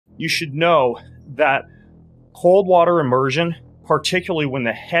you should know that cold water immersion, particularly when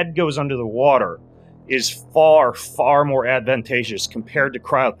the head goes under the water, is far, far more advantageous compared to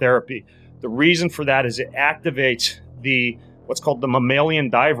cryotherapy. The reason for that is it activates what's called the mammalian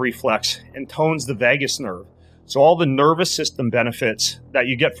dive reflex and tones the vagus nerve. So all the nervous system benefits that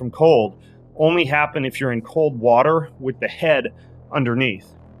you get from cold only happen if you're in cold water with the head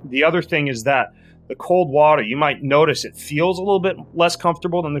underneath. The other thing is that the cold water, you might notice it feels a little bit less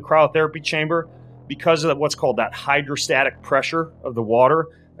comfortable than the cryotherapy chamber because of what's called that hydrostatic pressure of the water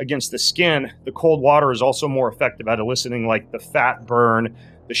against the skin. The cold water is also more effective at eliciting like the fat burn,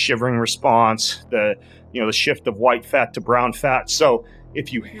 the shivering response, the shift of white fat to brown fat. So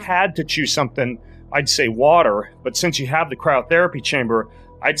if you had to choose something, I'd say water. But since you have the cryotherapy chamber,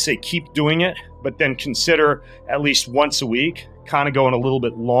 I'd say keep doing it, but then consider at least once a week, kind of going a little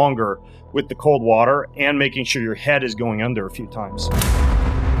bit longer with the cold water and making sure your head is going under a few times.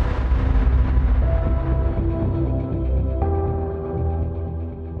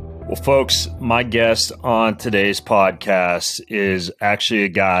 Well, folks, my guest on today's podcast is actually a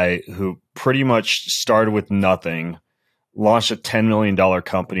guy who pretty much started with nothing, launched a $10 million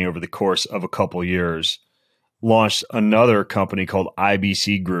company over the course of a couple years, launched another company called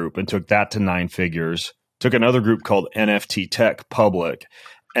IBC Group and took that to 9 figures, took another group called NFT Tech public,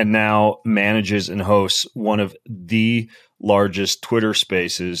 and now manages and hosts one of the largest Twitter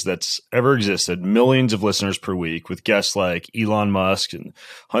spaces that's ever existed, millions of listeners per week, with guests like Elon Musk and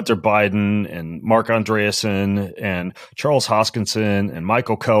Hunter Biden and Mark Andreessen and Charles Hoskinson and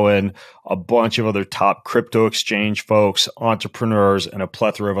Michael Cohen, a bunch of other top crypto exchange folks, entrepreneurs, and a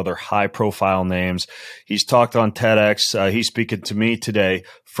plethora of other high-profile names. He's talked on TEDx. He's speaking to me today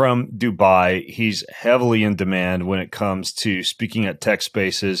from Dubai. He's heavily in demand when it comes to speaking at tech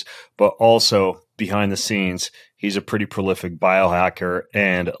spaces, but also behind the scenes, he's a pretty prolific biohacker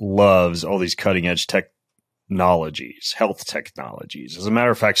and loves all these cutting edge technologies, health technologies. As a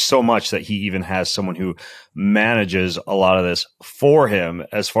matter of fact, so much that he even has someone who manages a lot of this for him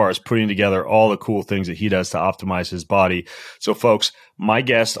as far as putting together all the cool things that he does to optimize his body. So folks, my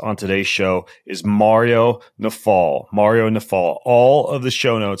guest on today's show is Mario Nawfal. Mario Nawfal. All of the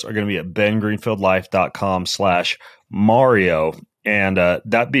show notes are going to be at bengreenfieldlife.com/Mario. And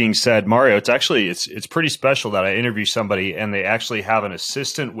that being said, Mario, it's pretty special that I interview somebody and they actually have an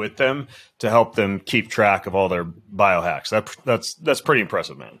assistant with them to help them keep track of all their biohacks. That's pretty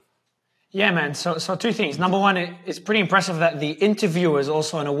impressive, man. Yeah, man. So 2 things. Number one, it's pretty impressive that the interviewer is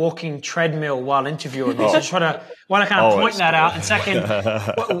also on a walking treadmill while interviewing me. So I just want to kind of point that out. And second,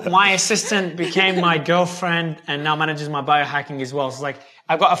 my assistant became my girlfriend and now manages my biohacking as well. So like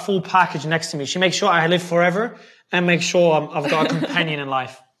I've got a full package next to me. She makes sure I live forever and make sure I've got a companion in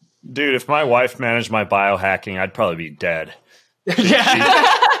life. Dude, if my wife managed my biohacking, I'd probably be dead.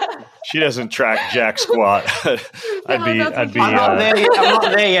 She doesn't track jack squat. I'm not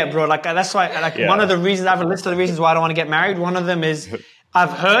there yet, bro. Like that's why. One of the reasons I have a list of the reasons why I don't want to get married. One of them is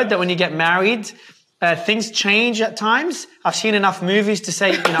I've heard that when you get married, things change at times. I've seen enough movies to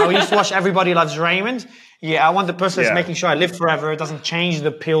say, I used to watch Everybody Loves Raymond. Yeah, I want the person that's making sure I live forever. It doesn't change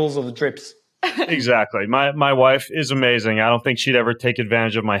the pills or the drips. Exactly. My wife is amazing. I don't think she'd ever take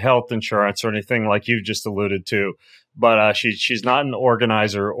advantage of my health insurance or anything like you just alluded to. But she's not an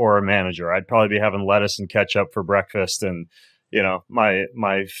organizer or a manager. I'd probably be having lettuce and ketchup for breakfast, and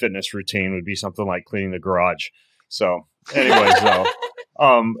my fitness routine would be something like cleaning the garage. So, anyways, though,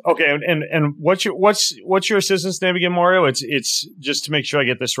 okay. And what's your assistant's name again, Mario? It's just to make sure I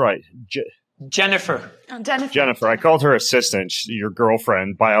get this right. Jennifer. Oh, Jennifer. Jennifer. I called her assistant, your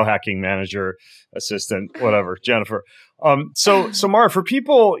girlfriend, biohacking manager, assistant, whatever. Jennifer. So Mario, for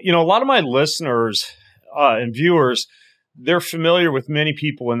people, a lot of my listeners and viewers, they're familiar with many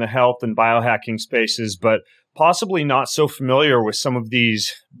people in the health and biohacking spaces, but possibly not so familiar with some of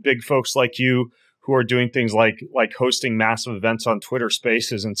these big folks like you who are doing things like hosting massive events on Twitter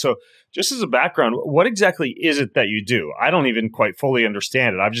Spaces. And so just as a background, what exactly is it that you do? I don't even quite fully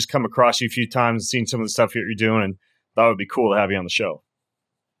understand it. I've just come across you a few times and seen some of the stuff that you're doing, and thought it would be cool to have you on the show.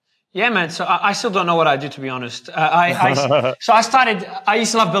 Yeah, man. So I still don't know what I do, to be honest. I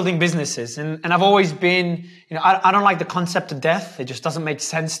used to love building businesses, and I've always been, I don't like the concept of death. It just doesn't make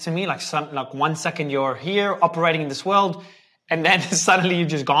sense to me. Like 1 second you're here operating in this world, and then suddenly you're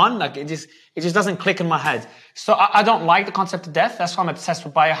just gone. Like it just doesn't click in my head. So I don't like the concept of death. That's why I'm obsessed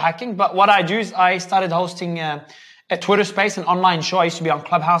with biohacking. But what I do is I started hosting a Twitter Space, an online show. I used to be on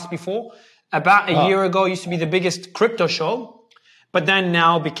Clubhouse before. About a year ago, it used to be the biggest crypto show, but then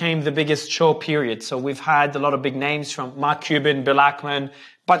now became the biggest show, period. So we've had a lot of big names from Mark Cuban, Bill Ackman,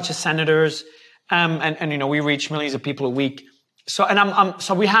 bunch of senators, and we reach millions of people a week.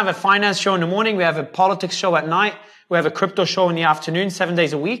 So we have a finance show in the morning. We have a politics show at night. We have a crypto show in the afternoon, 7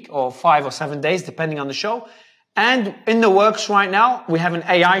 days a week, or 5 or 7 days, depending on the show. And in the works right now, we have an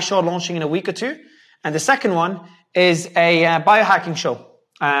AI show launching in a week or two. And the second one is a biohacking show.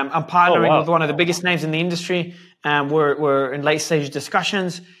 I'm partnering with one of the biggest names in the industry. We're in late stage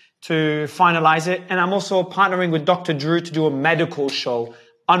discussions to finalize it. And I'm also partnering with Dr. Drew to do a medical show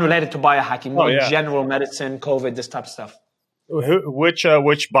unrelated to biohacking, more general medicine, COVID, this type of stuff. Which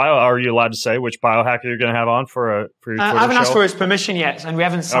bio are you allowed to say? Which biohacker you're going to have on for your Twitter show? I haven't asked for his permission yet, and we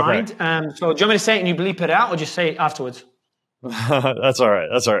haven't signed. Okay. So do you want me to say it and you bleep it out, or just say it afterwards? That's all right.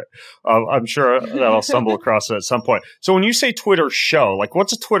 That's all right. I'm sure that I'll stumble across it at some point. So when you say Twitter show, like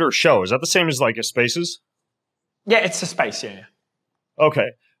what's a Twitter show? Is that the same as like a Spaces? Yeah, it's a space. Yeah. Okay.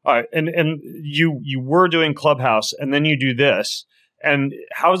 All right. And you were doing Clubhouse, and then you do this. And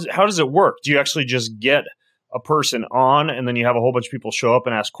how does it work? Do you actually just get a person on, and then you have a whole bunch of people show up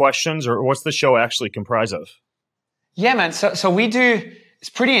and ask questions, or what's the show actually comprised of? Yeah, man. So we do. It's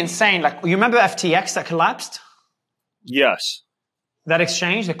pretty insane. Like, you remember FTX that collapsed? Yes. That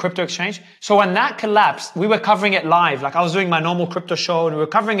exchange, the crypto exchange. So when that collapsed, we were covering it live. Like, I was doing my normal crypto show, and we were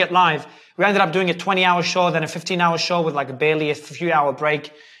covering it live. We ended up doing a 20-hour show, then a 15-hour show with like barely a few-hour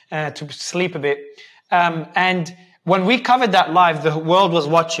break to sleep a bit. And when we covered that live, the world was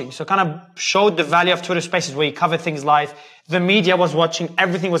watching. So kind of showed the value of Twitter Spaces where you cover things live. The media was watching.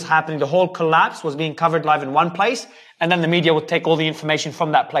 Everything was happening. The whole collapse was being covered live in one place. And then the media would take all the information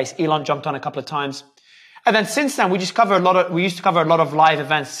from that place. Elon jumped on a couple of times. And then since then, we used to cover a lot of live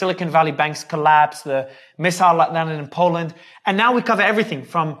events. Silicon Valley Bank's collapse, the missile that landed in Poland. And now we cover everything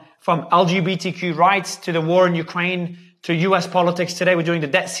from LGBTQ rights to the war in Ukraine to US politics. Today we're doing the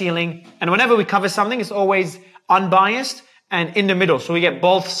debt ceiling. And whenever we cover something, it's always unbiased and in the middle. So we get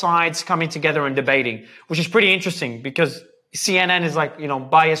both sides coming together and debating, which is pretty interesting because CNN is like,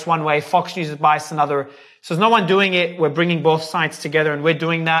 biased one way. Fox News is biased another. So there's no one doing it. We're bringing both sides together, and we're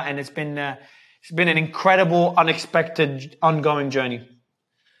doing that. And it's been an incredible, unexpected, ongoing journey.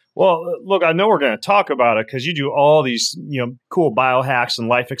 Well, look, I know we're going to talk about it because you do all these, cool biohacks and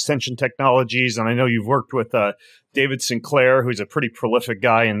life extension technologies. And I know you've worked with David Sinclair, who's a pretty prolific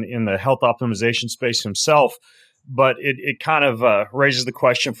guy in the health optimization space himself. But it kind of raises the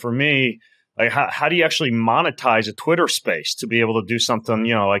question for me, like how do you actually monetize a Twitter space to be able to do something,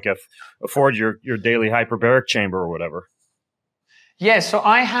 like afford your daily hyperbaric chamber or whatever? Yeah, so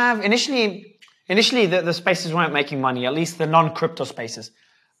I have initially the spaces weren't making money, at least the non-crypto spaces.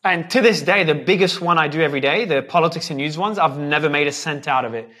 And to this day, the biggest one I do every day, the politics and news ones, I've never made a cent out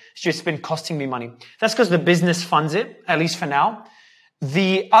of it. It's just been costing me money. That's because the business funds it, at least for now.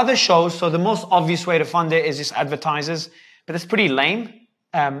 The other shows, so the most obvious way to fund it is just advertisers, but it's pretty lame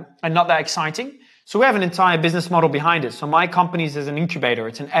and not that exciting. So we have an entire business model behind it. So my company is an incubator.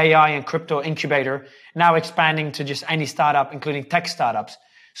 It's an AI and crypto incubator, now expanding to just any startup, including tech startups.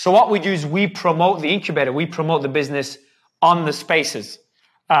 So what we do is we promote the incubator. We promote the business on the spaces.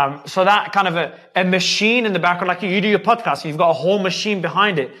 So that kind of a machine in the background, like you do your podcast, you've got a whole machine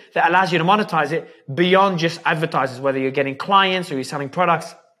behind it that allows you to monetize it beyond just advertisers, whether you're getting clients or you're selling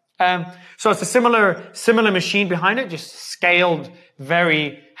products. So it's a similar machine behind it, just scaled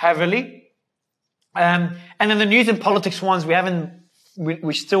very heavily. And then the news and politics ones,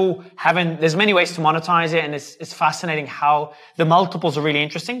 we still haven't, there's many ways to monetize it, and it's fascinating how the multiples are really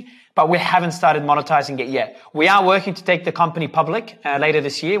interesting, but we haven't started monetizing it yet. We are working to take the company public later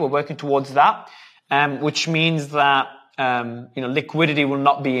this year. We're working towards that, which means that liquidity will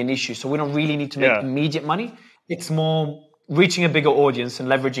not be an issue. So we don't really need to make immediate money. It's more reaching a bigger audience and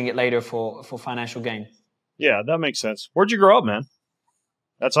leveraging it later for financial gain. Yeah, that makes sense. Where'd you grow up, man?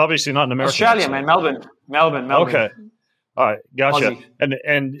 That's obviously not in America. Australia, man. Melbourne. Okay. All right, gotcha. Aussie.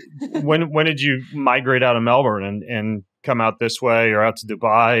 And when did you migrate out of Melbourne and come out this way or out to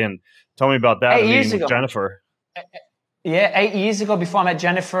Dubai? And tell me about that. 8 years ago. With Jennifer. Yeah, 8 years ago, before I met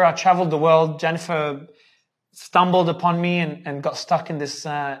Jennifer, I traveled the world. Jennifer stumbled upon me and got stuck in this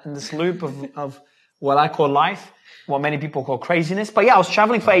loop of what I call life, what many people call craziness. But yeah, I was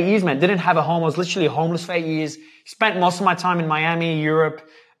traveling for 8 years, man. Didn't have a home. I was literally homeless for 8 years. Spent most of my time in Miami, Europe,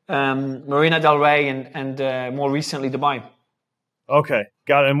 Marina Del Rey, and more recently Dubai. Okay,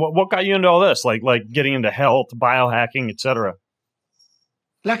 got it. And what got you into all this? Like getting into health, biohacking, etc.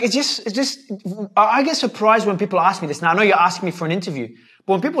 Like it's just. I get surprised when people ask me this. Now I know you're asking me for an interview,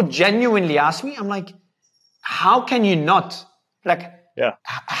 but when people genuinely ask me, I'm like, how can you not? Like, yeah.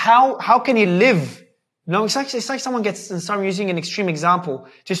 How can you live? No, it's like someone gets, and so I'm using an extreme example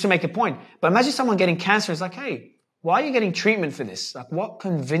just to make a point. But imagine someone getting cancer. It's like, hey, why are you getting treatment for this? Like, what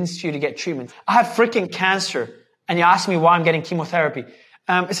convinced you to get treatment? I have freaking cancer, and you ask me why I'm getting chemotherapy.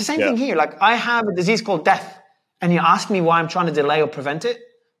 It's the same thing here. Like I have a disease called death, and you ask me why I'm trying to delay or prevent it.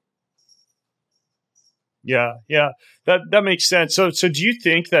 Yeah, that makes sense. So do you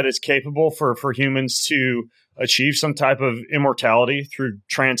think that it's capable for humans to achieve some type of immortality through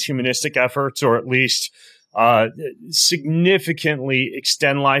transhumanistic efforts, or at least significantly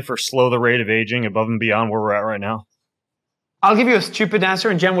extend life or slow the rate of aging above and beyond where we're at right now? I'll give you a stupid answer,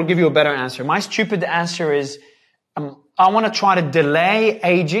 and Jen will give you a better answer. My stupid answer is I want to try to delay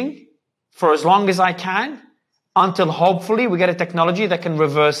aging for as long as I can until hopefully we get a technology that can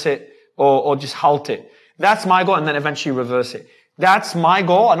reverse it or just halt it. That's my goal, and then eventually reverse it. That's my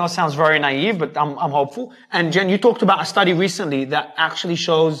goal. I know it sounds very naive, but I'm hopeful. And Jen, you talked about a study recently that actually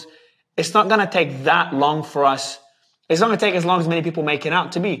shows it's not going to take that long for us. It's not going to take as long as many people make it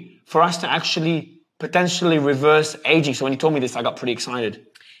out to be for us to actually potentially reverse aging. So when you told me this, I got pretty excited.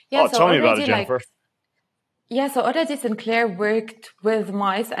 Yeah, tell me about it, Jennifer. So already Sinclair worked with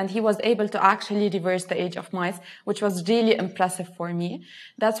mice, and he was able to actually reverse the age of mice, which was really impressive for me.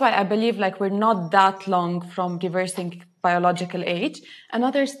 That's why I believe like we're not that long from reversing biological age.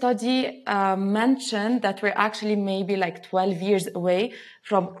 Another study mentioned that we're actually maybe like 12 years away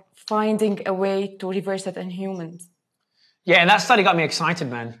from finding a way to reverse it in humans. Yeah, and that study got me excited,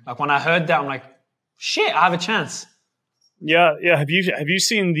 man. Like when I heard that, I'm like, shit, I have a chance. Yeah. Have you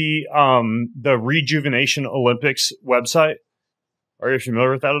seen the Rejuvenation Olympics website? Are you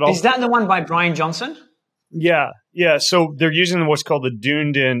familiar with that at all? Is that the one by Brian Johnson? Yeah. So they're using what's called the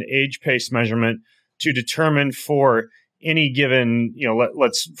Dunedin age pace measurement to determine for any given,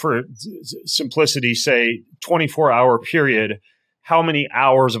 let's for simplicity say 24-hour period, how many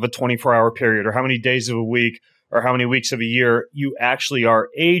hours of a 24-hour period, or how many days of a week, or how many weeks of a year you actually are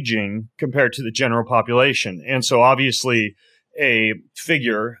aging compared to the general population. And so obviously a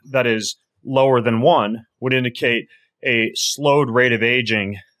figure that is lower than 1 would indicate a slowed rate of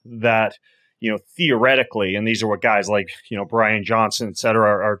aging that, theoretically, and these are what guys like, Brian Johnson, et cetera,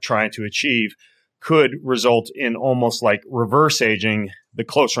 are trying to achieve, could result in almost like reverse aging the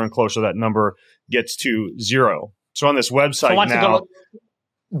closer and closer that number gets to 0. So on this website now...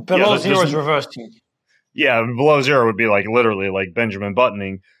 Below 0 is reversed. Yeah, below 0 would be like literally like Benjamin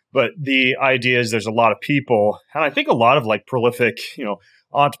Buttoning. But the idea is there's a lot of people, and I think a lot of like prolific,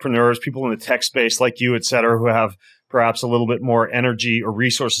 entrepreneurs, people in the tech space like you, et cetera, who have perhaps a little bit more energy or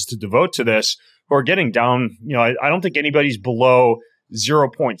resources to devote to this, who are getting down. I don't think anybody's below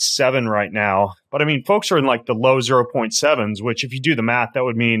 0.7 right now. But I mean, folks are in like the low 0.7s, which if you do the math, that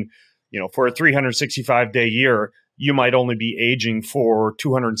would mean, for a 365-day year, you might only be aging for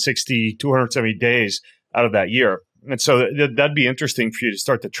 260, 270 days out of that year. And so that'd be interesting for you to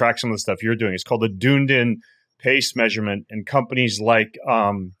start to track some of the stuff you're doing. It's called the Dunedin Pace Measurement, and companies like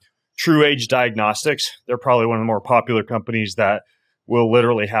True Age Diagnostics, they're probably one of the more popular companies that will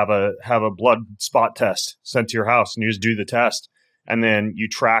literally have a blood spot test sent to your house, and you just do the test. And then you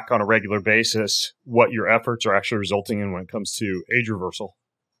track on a regular basis what your efforts are actually resulting in when it comes to age reversal.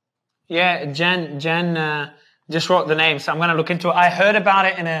 Yeah, Jen just wrote the name, so I'm going to look into it. I heard about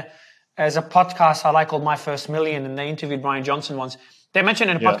it as a podcast I like called My First Million, and they interviewed Brian Johnson once. They mentioned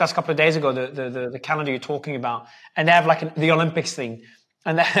in a podcast a couple of days ago the calendar you're talking about, and they have like the Olympics thing,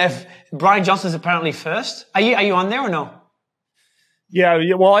 and they have Brian Johnson's apparently first. Are you on there or no? Yeah.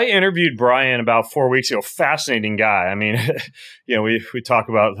 Well, I interviewed Brian about 4 weeks ago. Fascinating guy. I mean, we talk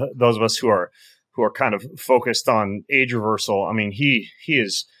about those of us who are kind of focused on age reversal. I mean, he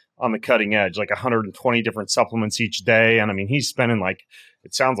is on the cutting edge, like 120 different supplements each day. And I mean, he's spending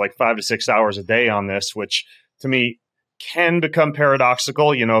it sounds like 5 to 6 hours a day on this, which to me can become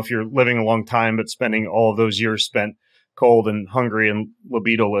paradoxical, if you're living a long time, but spending all of those years spent cold and hungry and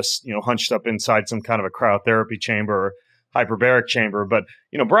libidoless, hunched up inside some kind of a cryotherapy chamber or hyperbaric chamber. But,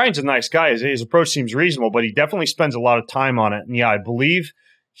 Brian's a nice guy. His approach seems reasonable, but he definitely spends a lot of time on it. And yeah, I believe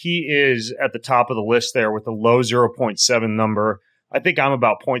he is at the top of the list there with a low 0.7 number. I think I'm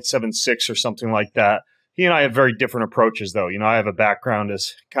about 0.76 or something like that. He and I have very different approaches, though. I have a background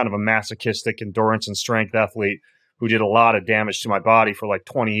as kind of a masochistic endurance and strength athlete who did a lot of damage to my body for like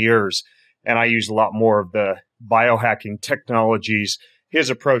 20 years. And I use a lot more of the biohacking technologies. His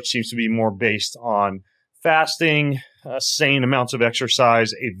approach seems to be more based on fasting, sane amounts of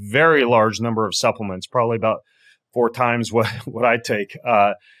exercise, a very large number of supplements, probably about 4 times what I take,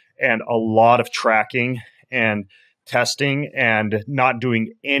 and a lot of tracking and testing, and not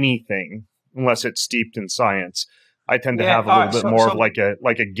doing anything unless it's steeped in science. I tend to have a little bit more of like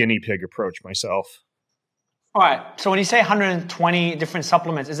a guinea pig approach myself. All right. So when you say 120 different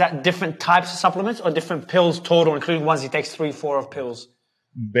supplements, is that different types of supplements or different pills total, including ones he takes 3-4 of pills?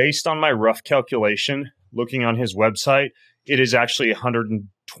 Based on my rough calculation, looking on his website, it is actually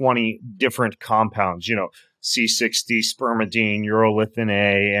 120 different compounds, C60, spermidine, urolithin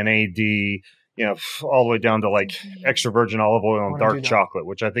A, NAD, all the way down to like extra virgin olive oil and dark chocolate,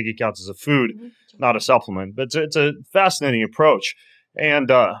 which I think he counts as a food, not a supplement. But it's a fascinating approach. And,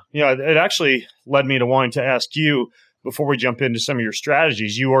 it actually led me to wanting to ask you, before we jump into some of your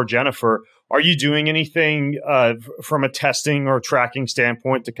strategies, you or Jennifer, are you doing anything from a testing or tracking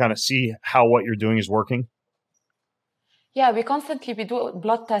standpoint to kind of see how what you're doing is working? Yeah, we do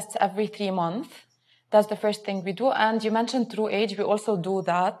blood tests every 3 months. That's the first thing we do. And you mentioned true age. We also do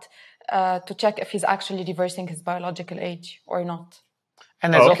that to check if he's actually reversing his biological age or not.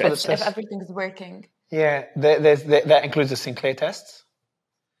 And there's also the test. If everything is working. Yeah, that includes the Sinclair tests.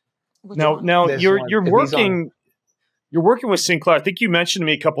 Now you're working with Sinclair. I think you mentioned to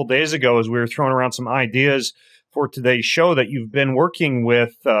me a couple of days ago as we were throwing around some ideas for today's show that you've been working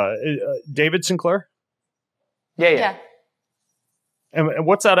with David Sinclair. Yeah. And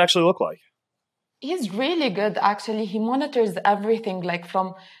what's that actually look like? He's really good, actually. He monitors everything, like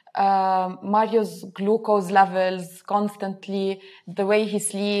from Mario's glucose levels constantly, the way he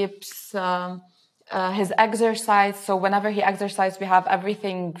sleeps, his exercise. So whenever he exercises, we have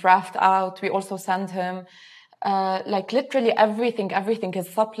everything graphed out. We also send him literally everything, his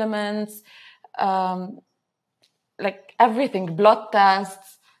supplements, everything, blood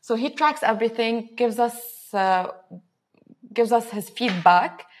tests. So he tracks everything, gives us his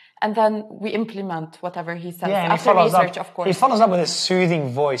feedback, and then we implement whatever he says. Yeah, and after research, of course. He follows up with a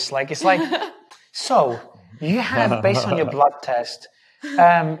soothing voice. It's like, so you have, based on your blood test,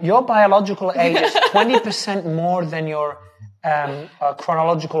 your biological age is 20% more than your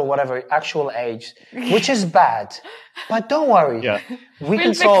chronological or whatever, actual age, which is bad. But don't worry. Yeah. We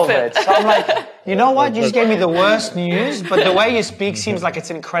can solve it. So I'm like, you know what? You just gave me the worst news, but the way you speak seems like it's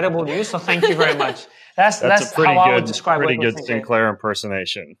incredible news. So thank you very much. That's a pretty how good, I would describe pretty good Sinclair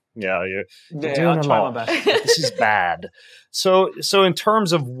impersonation. Yeah, you're doing I'll try my best. This is bad. So in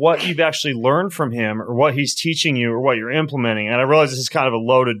terms of what you've actually learned from him or what he's teaching you or what you're implementing, and I realize this is kind of a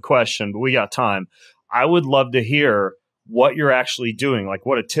loaded question, but we got time. I would love to hear what you're actually doing, like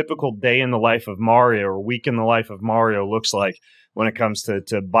what a typical day in the life of Mario or week in the life of Mario looks like when it comes to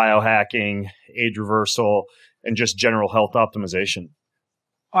biohacking, age reversal, and just general health optimization.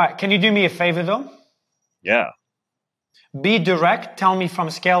 All right. Can you do me a favor, though? Yeah. Be direct. Tell me from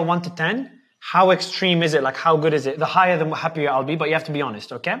a scale 1 to 10, how extreme is it? Like, how good is it? The higher, the happier I'll be, but you have to be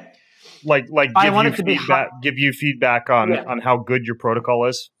honest, okay? Give you feedback on how good your protocol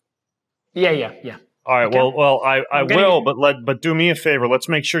is? Yeah. All right. Okay. Well, I will, but do me a favor. Let's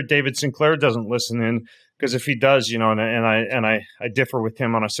make sure David Sinclair doesn't listen in, because if he does, and I differ with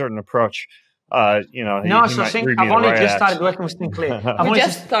him on a certain approach, I've only just started working with Sinclair. We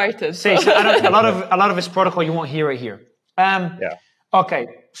just started. So a lot of his protocol, you won't hear it here. Okay.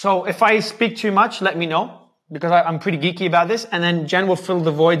 So if I speak too much, let me know, because I'm pretty geeky about this, and then Jen will fill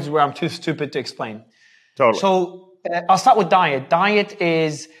the voids where I'm too stupid to explain. Totally. So I'll start with diet. Diet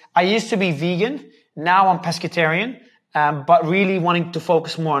is, I used to be vegan. Now I'm pescatarian, but really wanting to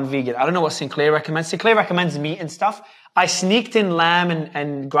focus more on vegan. I don't know what Sinclair recommends. Sinclair recommends meat and stuff. I sneaked in lamb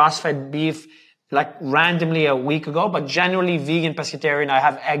and grass-fed beef like randomly a week ago, but generally vegan, pescatarian. I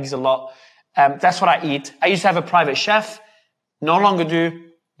have eggs a lot. That's what I eat. I used to have a private chef. No longer do.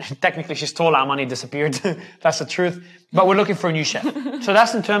 Technically, she stole our money, disappeared. That's the truth. But we're looking for a new chef. So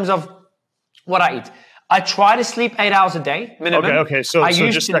that's in terms of what I eat. I try to sleep 8 hours a day minimum. Okay. So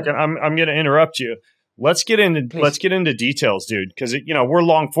just a second. I'm going to interrupt you. Let's get into details, dude, because we're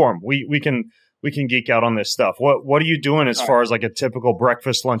long form. We can geek out on this stuff. What are you doing as far as like a typical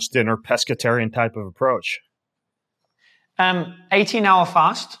breakfast, lunch, dinner, pescatarian type of approach? 18-hour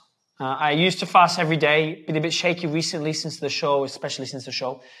fast. I used to fast every day. Been a bit shaky recently especially since the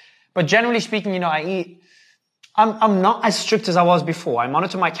show. But generally speaking, I eat. I'm not as strict as I was before. I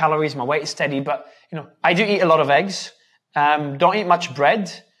monitor my calories. My weight is steady, but I do eat a lot of eggs. Don't eat much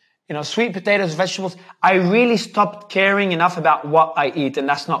bread. Sweet potatoes, vegetables. I really stopped caring enough about what I eat, and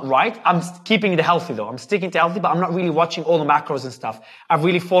that's not right. I'm keeping it healthy though. I'm sticking to healthy, but I'm not really watching all the macros and stuff. I've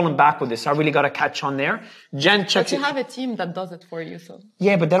really fallen back with this. I really got to catch on there. Jen checks. But you have a team that does it for you, so.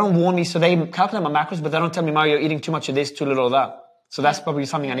 Yeah, but they don't warn me. So they calculate my macros, but they don't tell me, Mario, you're eating too much of this, too little of that. So that's probably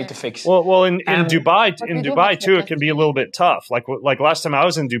something I need to fix. Well, in Dubai too, it can be a little bit tough. Like last time I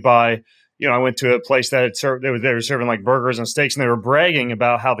was in Dubai, I went to a place that they were serving like burgers and steaks, and they were bragging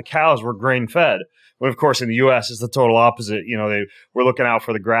about how the cows were grain fed. When of course in the U.S. it's the total opposite. They were looking out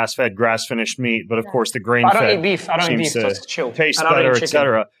for the grass fed, grass finished meat, but of course the grain fed. I don't eat beef. So it's chill. Taste better,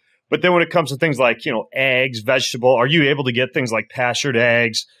 etc. But then when it comes to things like eggs, vegetable, are you able to get things like pastured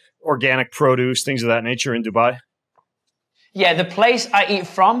eggs, organic produce, things of that nature in Dubai? Yeah, the place I eat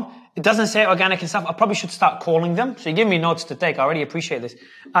from, it doesn't say organic and stuff. I probably should start calling them. So you give me notes to take. I already appreciate this.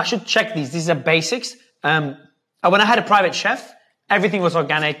 I should check these. These are basics. When I had a private chef, everything was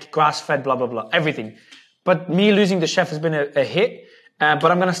organic, grass-fed, blah, blah, blah, everything. But me losing the chef has been a hit.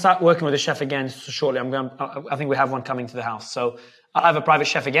 But I'm going to start working with the chef again shortly. I think we have one coming to the house. So I'll have a private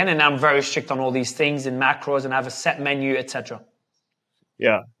chef again, and I'm very strict on all these things and macros, and I have a set menu, etc.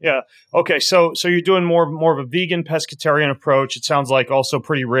 Yeah. Okay, so you're doing more of a vegan pescatarian approach. It sounds like also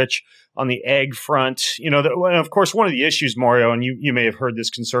pretty rich on the egg front. And of course, one of the issues, Mario, and you may have heard this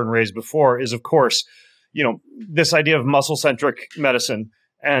concern raised before, is of course, this idea of muscle-centric medicine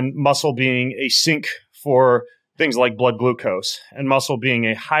and muscle being a sink for things like blood glucose, and muscle being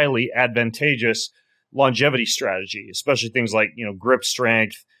a highly advantageous longevity strategy, especially things like, grip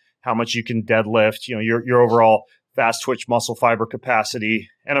strength, how much you can deadlift, your overall fast twitch muscle fiber capacity.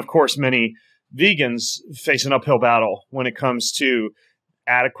 And of course, many vegans face an uphill battle when it comes to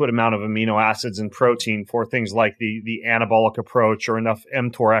adequate amount of amino acids and protein for things like the anabolic approach or enough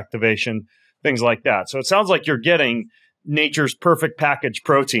mTOR activation, things like that. So it sounds like you're getting nature's perfect package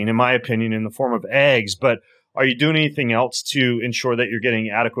protein, in my opinion, in the form of eggs. But are you doing anything else to ensure that you're getting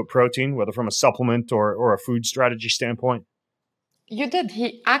adequate protein, whether from a supplement or a food strategy standpoint? You did.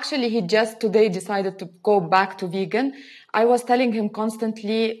 He just today decided to go back to vegan. I was telling him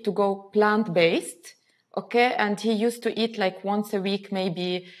constantly to go plant-based. Okay. And he used to eat like once a week,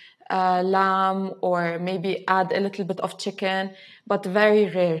 maybe lamb, or maybe add a little bit of chicken, but very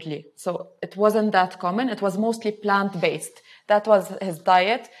rarely. So it wasn't that common. It was mostly plant-based. That was his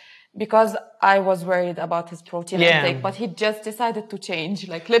diet, because I was worried about his protein intake, but he just decided to change,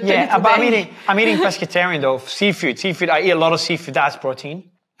 like literally today. But I'm eating pescatarian though, seafood. I eat a lot of seafood. That's protein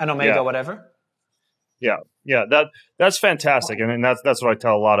and omega, whatever. Yeah. That's fantastic, and that's what I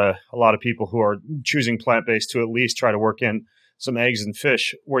tell a lot of people who are choosing plant-based to at least try to work in some eggs and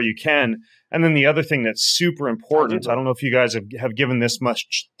fish where you can. And then the other thing that's super important, I don't know if you guys have given this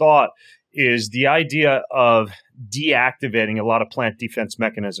much thought, is the idea of deactivating a lot of plant defense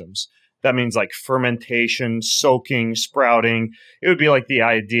mechanisms. That means like fermentation, soaking, sprouting. It would be like the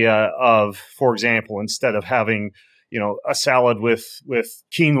idea of, for example, instead of having, a salad with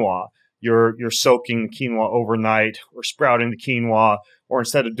quinoa, you're soaking quinoa overnight or sprouting the quinoa, or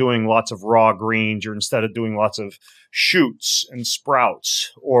instead of doing lots of raw greens, or instead of doing lots of shoots and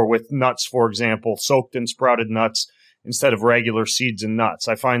sprouts, or with nuts, for example, soaked and sprouted nuts instead of regular seeds and nuts.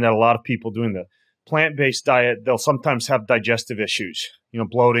 I find that a lot of people doing the plant-based diet, they'll sometimes have digestive issues,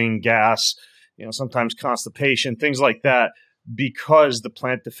 bloating, gas, sometimes constipation, things like that, because the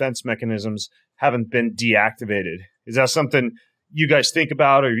plant defense mechanisms haven't been deactivated. Is that something you guys think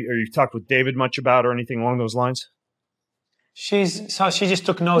about, or you've talked with David much about, or anything along those lines? She just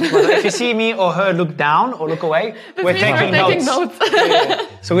took notes. If you see me or her look down or look away, we're taking notes.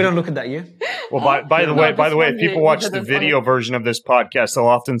 So we don't look at that, you. Well, by the way, if people watch the video version of this podcast, they'll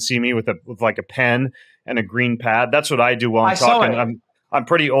often see me with like a pen and a green pad. That's what I do while I'm talking. I'm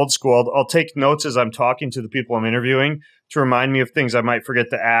pretty old school. I'll take notes as I'm talking to the people I'm interviewing to remind me of things I might forget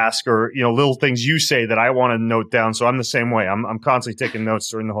to ask, or little things you say that I want to note down. So I'm the same way. I'm constantly taking notes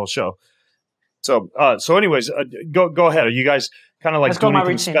during the whole show. So anyways, go ahead. Are you guys kind of like doing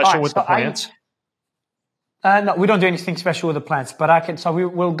anything special with the plants? No, we don't do anything special with the plants, but I can. So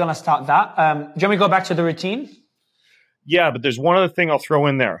we're going to start that. Do you want me to go back to the routine? Yeah, but there's one other thing I'll throw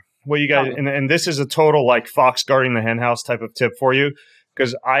in there. What you guys, and this is a total like fox guarding the hen house type of tip for you,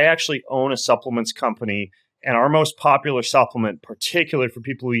 because I actually own a supplements company, and our most popular supplement, particularly for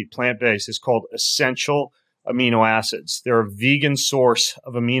people who eat plant-based, is called essential amino acids. They're a vegan source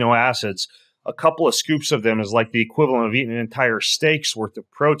of amino acids. A couple of scoops of them is like the equivalent of eating an entire steak's worth of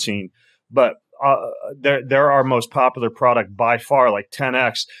protein, but they're our most popular product by far, like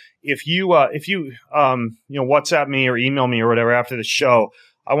 10x. If you WhatsApp me or email me or whatever after the show,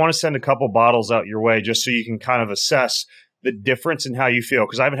 I want to send a couple bottles out your way just so you can kind of assess the difference in how you feel.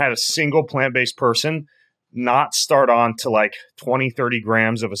 Because I haven't had a single plant-based person not start on to like 20, 30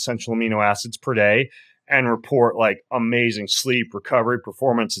 grams of essential amino acids per day and report like amazing sleep, recovery,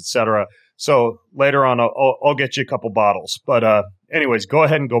 performance, etc. So later on, I'll get you a couple bottles. But anyways, go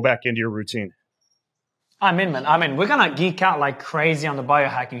ahead and go back into your routine. I'm in, man. I'm in. We're going to geek out like crazy on the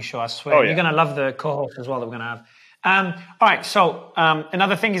biohacking show, I swear. Oh, yeah. You're going to love the co-host as well that we're going to have. All right. So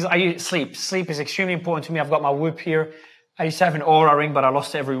another thing is I use sleep. Sleep is extremely important to me. I've got my Whoop here. I used to have an Oura ring, but I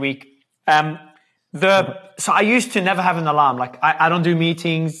lost it every week. So I used to never have an alarm. Like I don't do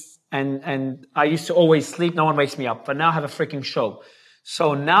meetings, and I used to always sleep. No one wakes me up. But now I have a freaking show.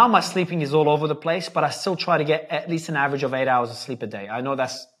 So now my sleeping is all over the place, but I still try to get at least an average of 8 hours of sleep a day. I know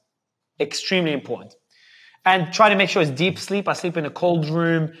that's Extremely important. And try to make sure it's deep sleep. I sleep in a cold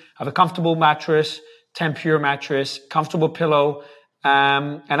room, have a comfortable mattress, Tempur mattress, comfortable pillow,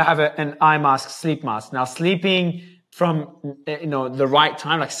 and I have an eye mask, sleep mask. Now, sleeping from the right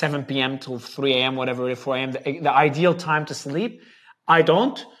time, like 7 p.m. till 3 a.m., whatever, 4 a.m., the ideal time to sleep, I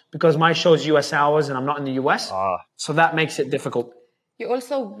don't, because mine shows US hours and I'm not in the US. So that makes it difficult. You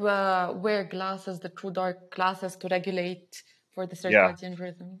also wear glasses, the true dark glasses, to regulate for the circadian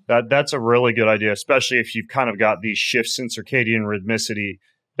rhythm. That's a really good idea, especially if you've kind of got these shifts in circadian rhythmicity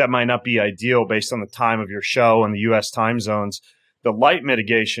that might not be ideal based on the time of your show and the US time zones. The light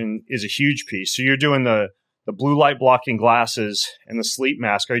mitigation is a huge piece. So you're doing the blue light blocking glasses and the sleep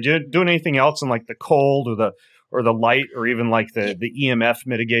mask. Are you doing anything else in like the cold or the light, or even like the EMF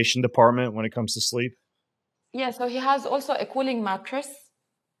mitigation department when it comes to sleep? Yeah, so he has also a cooling mattress.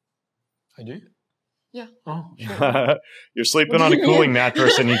 I do? Yeah. Oh, sure. You're sleeping on a cooling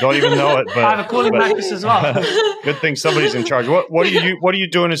mattress and you don't even know it. But I have a cooling mattress as well. Good thing somebody's in charge. What are you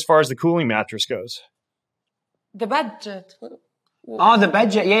doing as far as the cooling mattress goes? The budget. Oh, the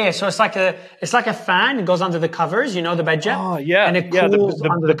bed jet. Yeah. So it's like a fan. It goes under the covers. You know, the bed jet. Oh, yeah. And it cools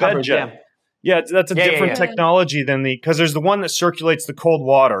under the covers. Jet. Yeah, that's a different technology than because there's the one that circulates the cold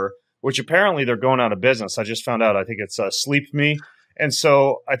water, which apparently they're going out of business. I just found out. I think it's Sleep Me. And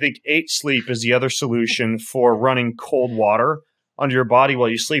so I think 8 Sleep is the other solution for running cold water under your body while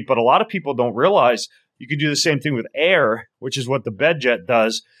you sleep. But a lot of people don't realize you could do the same thing with air, which is what the bed jet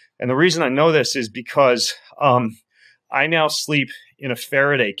does. And the reason I know this is because I now sleep in a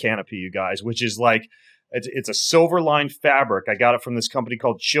Faraday canopy, you guys, which is like, it's a silver lined fabric. I got it from this company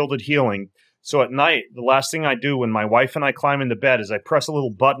called Shielded Healing. So at night, the last thing I do when my wife and I climb into bed is I press a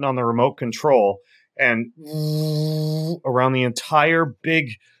little button on the remote control, and around the entire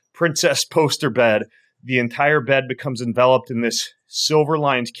big princess poster bed, the entire bed becomes enveloped in this silver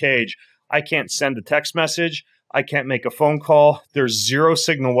lined cage. I can't send a text message. I can't make a phone call. There's zero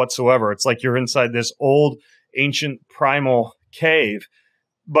signal whatsoever. It's like you're inside this old, ancient, primal cave.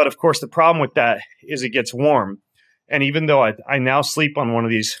 But of course, the problem with that is it gets warm. And even though I now sleep on one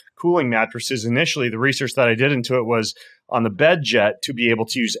of these cooling mattresses, initially the research that I did into it was on the bed jet to be able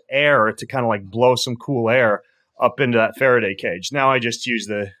to use air to kind of like blow some cool air up into that Faraday cage. Now I just use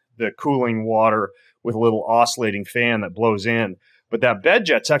the cooling water with a little oscillating fan that blows in. But that bed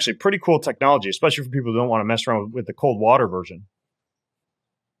jet's actually pretty cool technology, especially for people who don't want to mess around with the cold water version.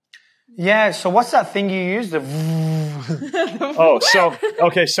 Yeah. So what's that thing you use? So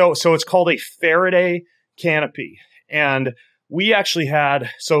it's called a Faraday canopy. And we actually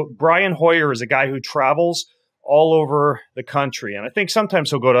so Brian Hoyer is a guy who travels all over the country. And I think sometimes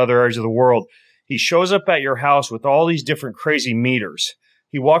he'll go to other areas of the world. He shows up at your house with all these different crazy meters.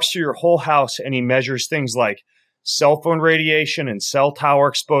 He walks through your whole house and he measures things like cell phone radiation and cell tower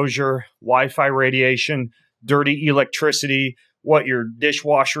exposure, Wi-Fi radiation, dirty electricity, what your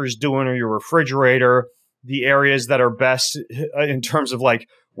dishwasher is doing or your refrigerator, the areas that are best in terms of like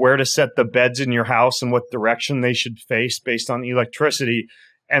where to set the beds in your house and what direction they should face based on electricity.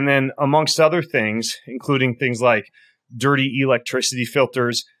 And then amongst other things, including things like dirty electricity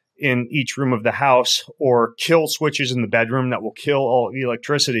filters in each room of the house or kill switches in the bedroom that will kill all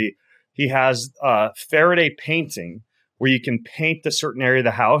electricity. He has Faraday painting where you can paint a certain area of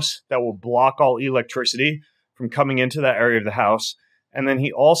the house that will block all electricity from coming into that area of the house. And then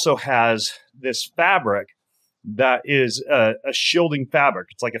he also has this fabric that is a shielding fabric.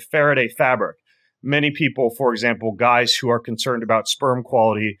 It's like a Faraday fabric. Many people, for example, guys who are concerned about sperm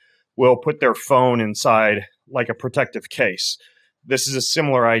quality will put their phone inside like a protective case. This is a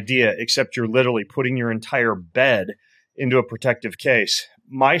similar idea, except you're literally putting your entire bed into a protective case.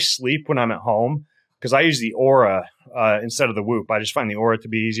 My sleep when I'm at home, because I use the Aura instead of the Whoop, I just find the Aura to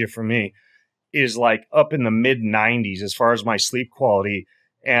be easier for me, is like up in the mid 90s as far as my sleep quality.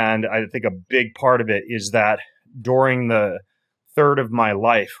 And I think a big part of it is that during the third of my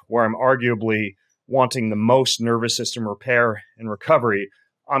life, where I'm arguably wanting the most nervous system repair and recovery,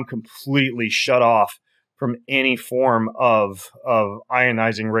 I'm completely shut off from any form of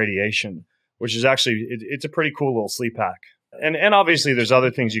ionizing radiation, which is actually, it's a pretty cool little sleep hack. And obviously there's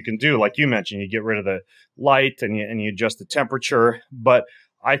other things you can do. Like you mentioned, you get rid of the light and you adjust the temperature. But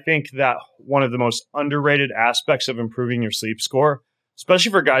I think that one of the most underrated aspects of improving your sleep score,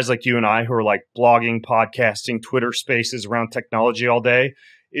 especially for guys like you and I who are like blogging, podcasting, Twitter spaces around technology all day,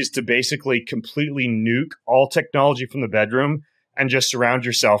 is to basically completely nuke all technology from the bedroom and just surround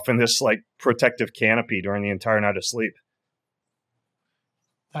yourself in this like protective canopy during the entire night of sleep.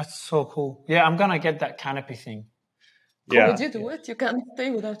 That's so cool. Yeah, I'm going to get that canopy thing. How would you do it? You can't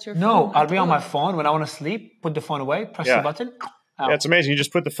stay without your phone. No, I'll be on my phone when I want to sleep, put the phone away, press the button, Yeah, it's amazing. You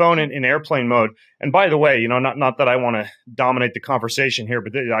just put the phone in airplane mode. And by the way, you know, not that I want to dominate the conversation here,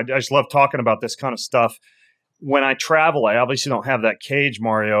 but I just love talking about this kind of stuff. When I travel, I obviously don't have that cage,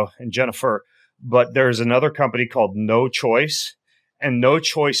 Mario and Jennifer, but there's another company called No Choice. And No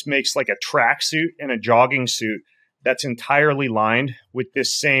Choice makes like a tracksuit and a jogging suit that's entirely lined with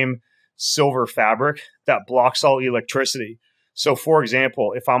this same silver fabric that blocks all electricity. So for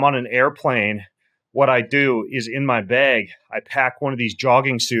example, if I'm on an airplane, what I do is in my bag, I pack one of these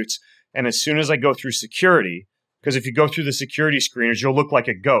jogging suits. And as soon as I go through security, because if you go through the security screeners, you'll look like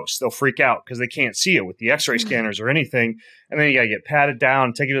a ghost. They'll freak out because they can't see it with the x-ray scanners or anything. And then you got to get patted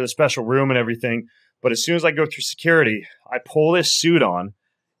down, take you to the special room and everything. But as soon as I go through security, I pull this suit on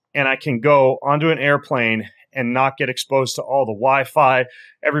and I can go onto an airplane and not get exposed to all the Wi-Fi,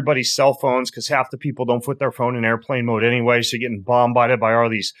 everybody's cell phones, because half the people don't put their phone in airplane mode anyway. So you're getting bombarded by all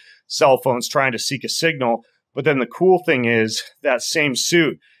these cell phones trying to seek a signal. But then the cool thing is that same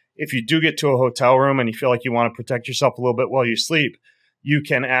suit, if you do get to a hotel room and you feel like you want to protect yourself a little bit while you sleep, you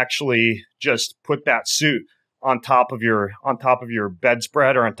can actually just put that suit on top of your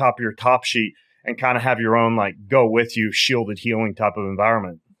bedspread or on top of your top sheet and kind of have your own like go with you shielded healing type of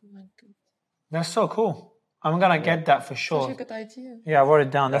environment. That's so cool. I'm gonna get that for sure. Such a good idea. Yeah, I wrote it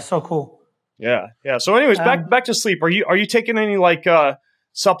down. That's so cool. Yeah. So anyways, back to sleep. Are you taking any like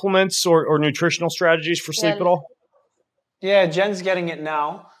supplements or nutritional strategies for sleep at all? Yeah, Jen's getting it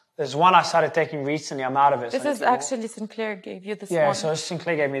now. There's one I started taking recently. I'm out of it. This is actually Sinclair gave you this one. Yeah, so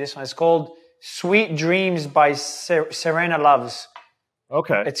Sinclair gave me this one. It's called Sweet Dreams by Serena Loves.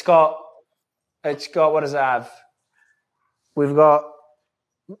 Okay. It's got what does it have? We've got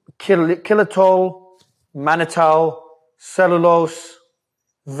xylitol, mannitol, cellulose,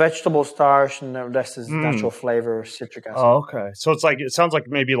 vegetable starch, and the rest is natural flavor, citric acid. Oh, okay. So it sounds like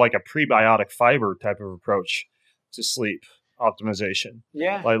maybe like a prebiotic fiber type of approach to sleep optimization.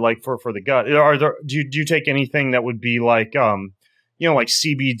 Yeah. Like for the gut. Do you take anything that would be like like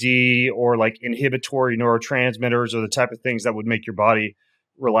CBD or like inhibitory neurotransmitters or the type of things that would make your body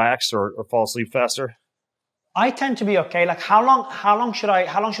relax or fall asleep faster? I tend to be okay. Like how long should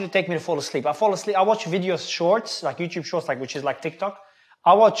it take me to fall asleep? I fall asleep. I watch videos, shorts, like YouTube shorts, which is like TikTok.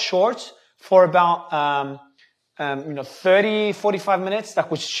 I watch shorts for about 30, 45 minutes,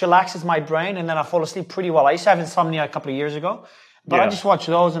 which chillaxes my brain, and then I fall asleep pretty well. I used to have insomnia a couple of years ago, but I just watch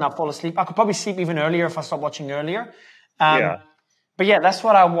those and I fall asleep. I could probably sleep even earlier if I stopped watching earlier. But yeah, that's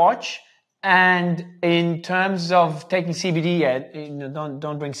what I watch. And in terms of taking CBD,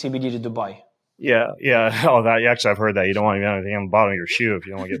 don't bring CBD to Dubai. Yeah. Oh, I've heard that you don't want to have anything on the bottom of your shoe if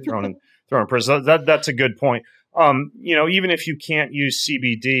you don't want to get thrown in prison. That's a good point. Even if you can't use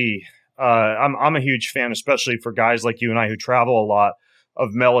CBD, I'm a huge fan, especially for guys like you and I who travel a lot, of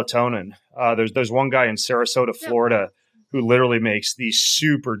melatonin. There's one guy in Sarasota, Florida, who literally makes these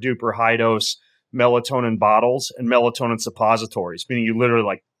super duper high dose melatonin bottles and melatonin suppositories, meaning you literally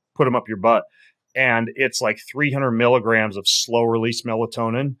like put them up your butt, and it's like 300 milligrams of slow release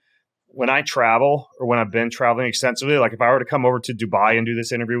melatonin. When I travel or when I've been traveling extensively, like if I were to come over to Dubai and do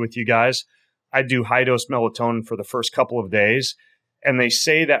this interview with you guys, I do high dose melatonin for the first couple of days. And they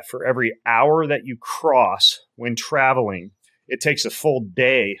say that for every hour that you cross when traveling, it takes a full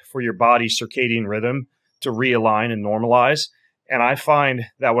day for your body's circadian rhythm to realign and normalize. And I find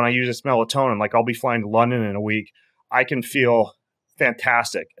that when I use this melatonin, like I'll be flying to London in a week, I can feel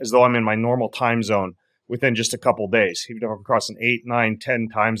fantastic as though I'm in my normal time zone within just a couple of days, even if I'm crossing 8, 9, 10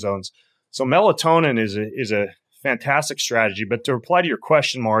 time zones. So melatonin is a fantastic strategy. But to reply to your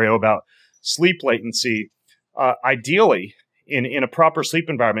question, Mario, about sleep latency, ideally, in a proper sleep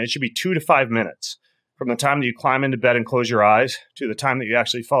environment, it should be 2 to 5 minutes from the time that you climb into bed and close your eyes to the time that you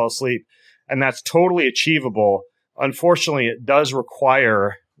actually fall asleep. And that's totally achievable. Unfortunately, it does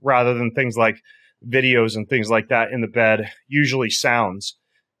require, rather than things like videos and things like that in the bed, usually sounds.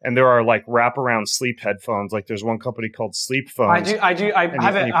 And there are like wraparound sleep headphones. Like there's one company called Sleep Phones. I have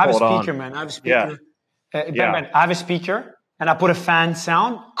a speaker, man. I have a speaker. Yeah. I have a speaker and I put a fan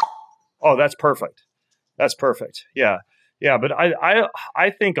sound. Oh, that's perfect. That's perfect. Yeah. Yeah. But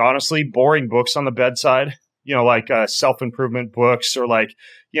I think honestly, boring books on the bedside, like self-improvement books or like,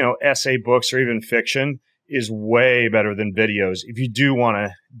 essay books or even fiction is way better than videos if you do want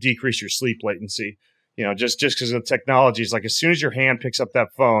to decrease your sleep latency. Just because of the technology is like as soon as your hand picks up that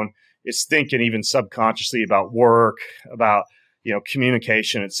phone, it's thinking even subconsciously about work, about,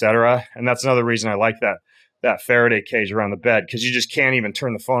 communication, et cetera. And that's another reason I like that Faraday cage around the bed, because you just can't even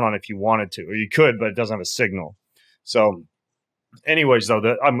turn the phone on if you wanted to, or you could, but it doesn't have a signal. So anyways,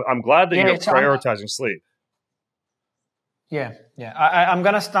 though, I'm glad that you're prioritizing sleep. Yeah. I'm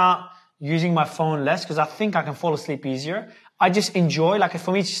going to start using my phone less because I think I can fall asleep easier. I just enjoy, like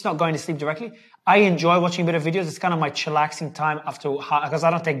for me, it's just not going to sleep directly. I enjoy watching a bit of videos. It's kind of my chillaxing time after, because I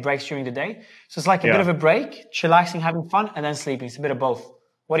don't take breaks during the day. So it's like a bit of a break, chillaxing, having fun, and then sleeping. It's a bit of both.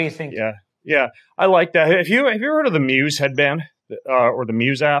 What do you think? Yeah. Yeah. I like that. Have you ever heard of the Muse headband or the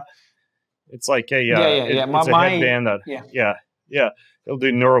Muse app? It's like a, it's a headband that, it'll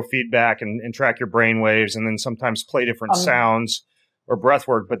do neurofeedback and track your brain waves and then sometimes play different sounds or breath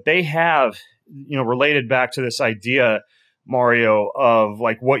work. But they have, related back to this idea, Mario, of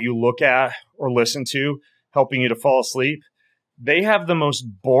like what you look at or listen to, helping you to fall asleep. They have the most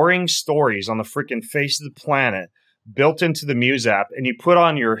boring stories on the freaking face of the planet built into the Muse app. And you put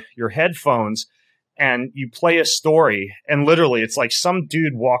on your headphones and you play a story. And literally it's like some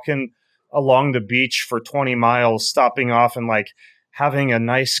dude walking along the beach for 20 miles, stopping off and like having a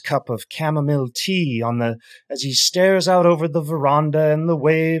nice cup of chamomile tea as he stares out over the veranda and the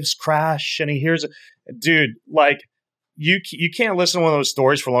waves crash and he hears dude, like you can't listen to one of those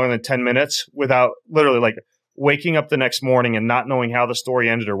stories for longer than 10 minutes without literally like waking up the next morning and not knowing how the story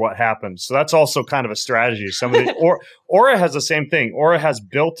ended or what happened. So that's also kind of a strategy. Aura has the same thing. Aura has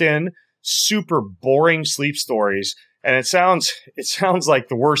built-in super boring sleep stories. And it sounds like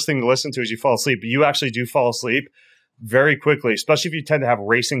the worst thing to listen to as you fall asleep, but you actually do fall asleep very quickly, especially if you tend to have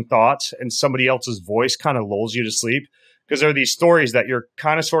racing thoughts and somebody else's voice kind of lulls you to sleep, because there are these stories that you're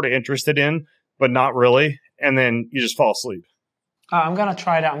kind of sort of interested in, but not really. And then you just fall asleep. I'm going to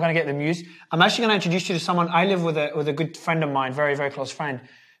try it out. I'm going to get the Muse. I'm actually going to introduce you to someone. I live with a good friend of mine, very, very close friend,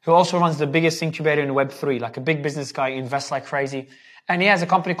 who also runs the biggest incubator in Web3, like a big business guy, invests like crazy. And he has a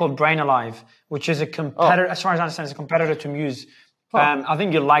company called Brain Alive, which is a competitor, as far as I understand, it's a competitor to Muse. I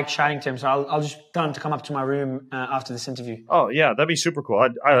think you'll like chatting to him, so I'll just tell him to come up to my room after this interview. Oh, yeah, that'd be super cool.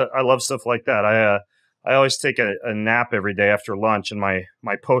 I love stuff like that. I always take a nap every day after lunch, and my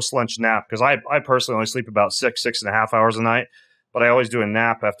post-lunch nap, because I personally only sleep about 6.5 hours a night, but I always do a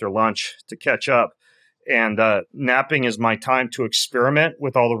nap after lunch to catch up. And napping is my time to experiment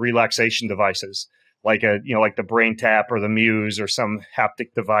with all the relaxation devices, like like the Brain Tap or the Muse or some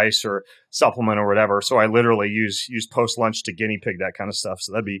haptic device or supplement or whatever. So I literally use post lunch to guinea pig that kind of stuff.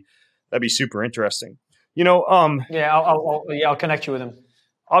 So that'd be super interesting. I'll connect you with him.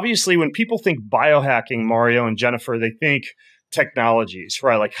 Obviously, when people think biohacking, Mario and Jennifer, they think technologies,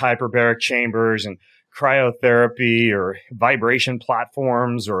 right? Like hyperbaric chambers and cryotherapy or vibration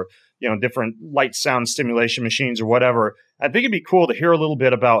platforms or different light sound stimulation machines or whatever. I think it'd be cool to hear a little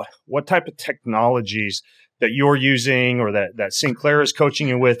bit about what type of technologies that you're using or that Sinclair is coaching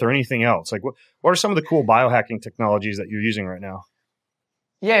you with or anything else. Like what are some of the cool biohacking technologies that you're using right now?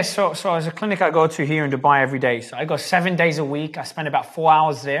 Yeah, so as a clinic I go to here in Dubai every day. So I go 7 days a week. I spend about 4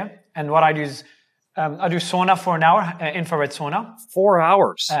 hours there. And what I do is I do sauna for an hour, infrared sauna. 4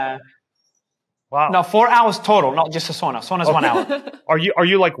 hours? Wow. No, 4 hours total, not just a sauna. Sauna's 1 hour. Are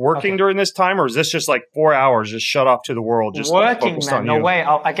you like working during this time, or is this just like 4 hours just shut off to the world? Just working, man. No way.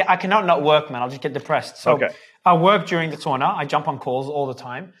 I cannot not work, man. I'll just get depressed. So I work during the sauna. I jump on calls all the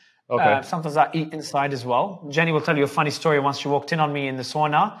time. Okay. Sometimes I eat inside as well. Jenny will tell you a funny story once she walked in on me in the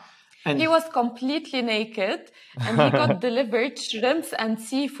sauna. And he was completely naked and he got delivered shrimps and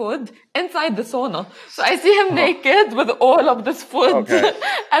seafood inside the sauna. So I see him naked with all of this food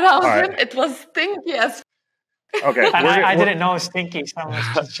around him. It was stinky as Okay. And I didn't know it was stinky, so I was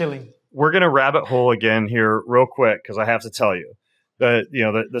just chilling. We're going to rabbit hole again here real quick because I have to tell you that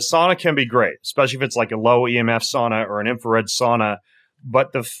the sauna can be great, especially if it's like a low EMF sauna or an infrared sauna.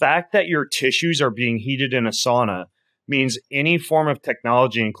 But the fact that your tissues are being heated in a sauna means any form of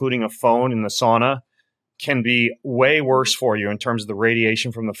technology, including a phone in the sauna, can be way worse for you in terms of the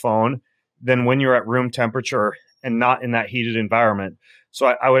radiation from the phone than when you're at room temperature and not in that heated environment. So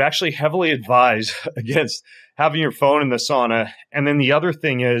I would actually heavily advise against having your phone in the sauna. And then the other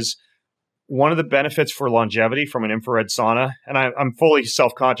thing is, one of the benefits for longevity from an infrared sauna, and I'm fully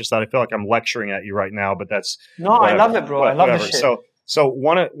self-conscious that I feel like I'm lecturing at you right now, but that's whatever. I love it, bro. I love this shit. So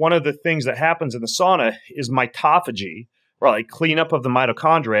one of the things that happens in the sauna is mitophagy, or like cleanup of the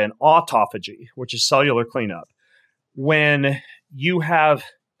mitochondria, and autophagy, which is cellular cleanup. When you have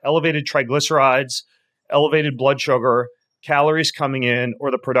elevated triglycerides, elevated blood sugar, calories coming in,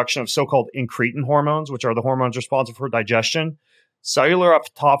 or the production of so-called incretin hormones, which are the hormones responsible for digestion, cellular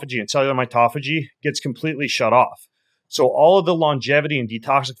autophagy and cellular mitophagy gets completely shut off. So all of the longevity and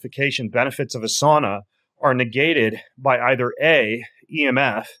detoxification benefits of a sauna are negated by either A,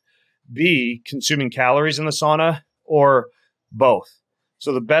 EMF, B, consuming calories in the sauna, or both.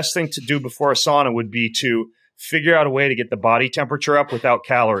 So the best thing to do before a sauna would be to figure out a way to get the body temperature up without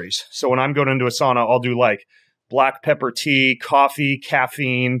calories. So when I'm going into a sauna, I'll do like black pepper tea, coffee,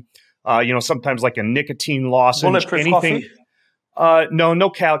 caffeine, sometimes like a nicotine lozenge, bulletproof anything. Coffee? No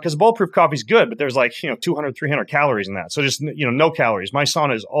calories, because bulletproof coffee is good, but there's like, 200, 300 calories in that. So just, no calories. My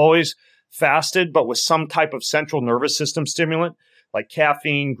sauna is always fasted, but with some type of central nervous system stimulant like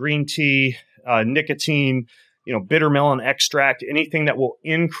caffeine, green tea, nicotine, bitter melon extract, anything that will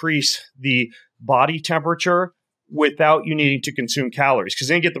increase the body temperature without you needing to consume calories. Because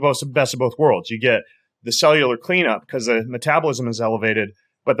then you get the best of both worlds. You get the cellular cleanup because the metabolism is elevated,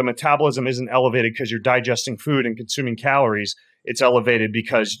 but the metabolism isn't elevated because you're digesting food and consuming calories. It's elevated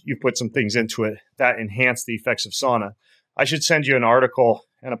because you put some things into it that enhance the effects of sauna. I should send you an article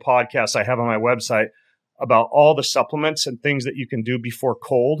and a podcast I have on my website about all the supplements and things that you can do before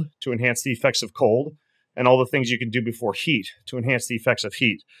cold to enhance the effects of cold, and all the things you can do before heat to enhance the effects of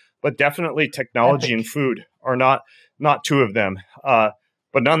heat. But definitely technology and food are not two of them.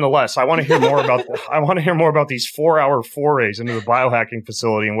 But nonetheless, I want to hear more about these 4-hour forays into the biohacking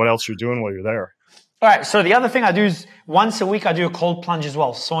facility and what else you're doing while you're there. All right. So the other thing I do is once a week, I do a cold plunge as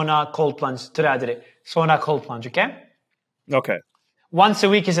well. Sauna, cold plunge. Today I did it. Sauna, cold plunge. Okay. Okay. Once a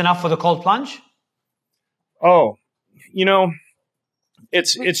week is enough for the cold plunge? Oh,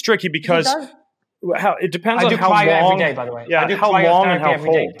 it's tricky because it depends on how long. I do cryo every day, by the way. Yeah. I do how long and how every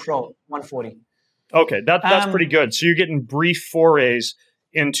cold? Day, Pro 140. Okay. That's pretty good. So you're getting brief forays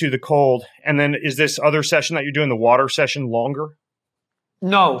into the cold. And then is this other session that you're doing, the water session, longer?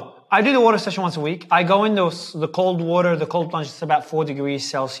 No. I do the water session once a week. I go in the cold water, the cold plunge is about 4 degrees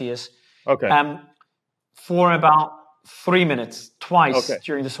Celsius. Okay. For about 3 minutes, twice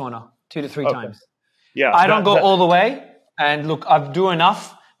during the sauna, 2 to 3 times. Yeah. I don't go all the way. And look, I do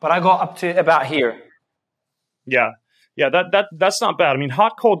enough, but I go up to about here. Yeah. Yeah. That's not bad. I mean,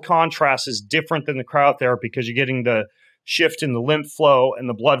 hot cold contrast is different than the cryotherapy because you're getting the shift in the lymph flow and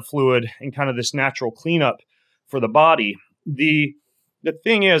the blood fluid and kind of this natural cleanup for the body. The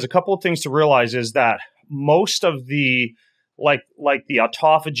thing is, a couple of things to realize is that most of the like the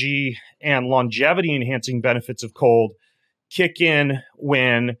autophagy and longevity enhancing benefits of cold kick in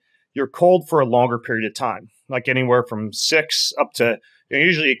when you're cold for a longer period of time, like anywhere from 6 up to,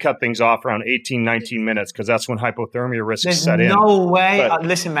 usually you cut things off around 18, 19 minutes because that's when hypothermia risks set in. There's no way.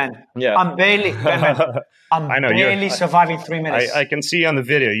 Listen, man. Yeah. I'm barely surviving 3 minutes. I can see on the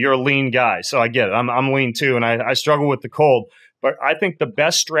video, you're a lean guy. So I get it. I'm lean too. And I struggle with the cold. But I think the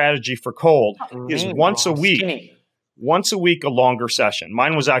best strategy for cold is once a week. Skinny. Once a week, a longer session.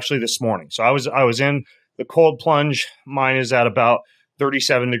 Mine was actually this morning. So I was in the cold plunge. Mine is at about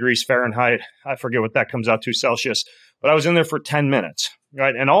 37 degrees Fahrenheit. I forget what that comes out to Celsius. But I was in there for 10 minutes,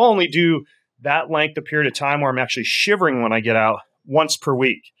 right? And I'll only do that length of period of time where I'm actually shivering when I get out once per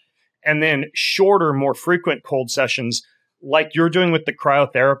week. And then shorter, more frequent cold sessions like you're doing with the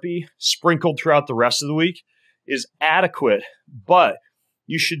cryotherapy sprinkled throughout the rest of the week is adequate. But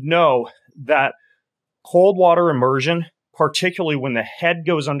you should know that cold water immersion, particularly when the head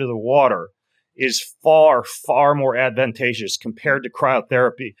goes under the water, is far, far more advantageous compared to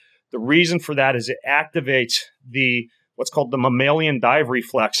cryotherapy. The reason for that is it activates what's called the mammalian dive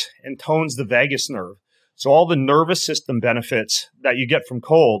reflex and tones the vagus nerve. So all the nervous system benefits that you get from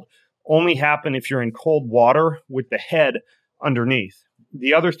cold only happen if you're in cold water with the head underneath.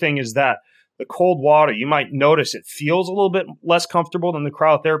 The other thing is that the cold water, you might notice it feels a little bit less comfortable than the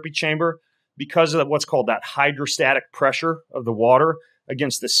cryotherapy chamber because of what's called that hydrostatic pressure of the water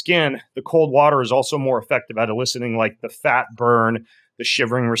against the skin. The cold water is also more effective at eliciting like the fat burn, the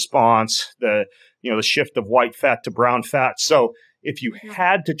shivering response, the shift of white fat to brown fat. So if you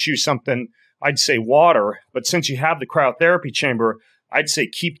had to choose something, I'd say water. But since you have the cryotherapy chamber, I'd say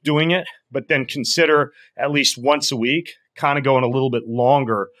keep doing it, but then consider at least once a week, kind of going a little bit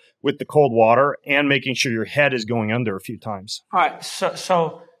longer with the cold water and making sure your head is going under a few times. All right.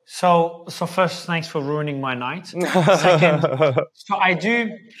 So first, thanks for ruining my night. Second,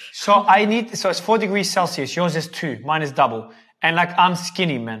 it's 4 degrees Celsius. Yours is 2. Mine is double. And like, I'm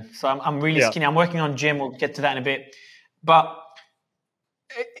skinny, man. So I'm really skinny. I'm working on gym. We'll get to that in a bit. But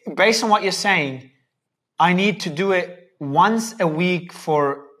based on what you're saying, I need to do it once a week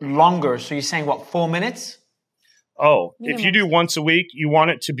for longer. So you're saying, 4 minutes? Oh, if you do once a week, you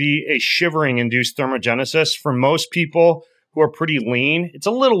want it to be a shivering induced thermogenesis. For most people who are pretty lean, it's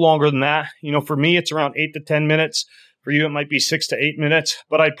a little longer than that. For me, it's around 8 to 10 minutes. For you, it might be 6 to 8 minutes,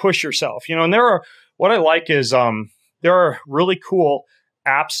 but I'd push yourself. And what I like is there are really cool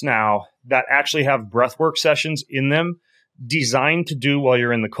apps now that actually have breathwork sessions in them designed to do while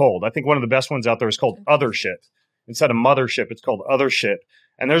you're in the cold. I think one of the best ones out there is called Othership. Instead of Mothership, it's called Othership.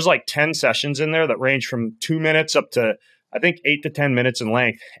 And there's like 10 sessions in there that range from 2 minutes up to, I think, 8 to 10 minutes in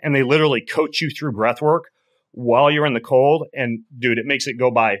length. And they literally coach you through breath work while you're in the cold. And dude, it makes it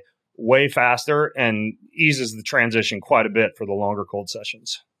go by way faster and eases the transition quite a bit for the longer cold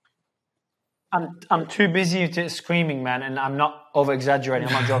sessions. I'm too busy to screaming, man, and I'm not over exaggerating.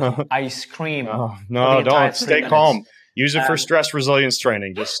 I'm not joking. I scream. No, don't. Stay calm. Use it for stress resilience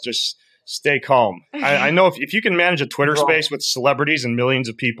training. Just stay calm. I know if you can manage a Twitter space with celebrities and millions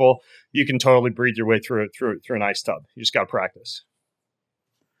of people, you can totally breathe your way through an ice tub. You just got to practice.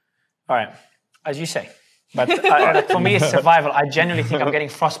 All right, as you say. But for me, it's survival. I genuinely think I'm getting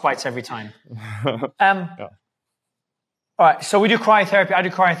frostbites every time. All right, so we do cryotherapy. I do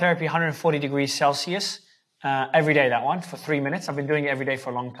cryotherapy 140 degrees Celsius every day, that one, for 3 minutes. I've been doing it every day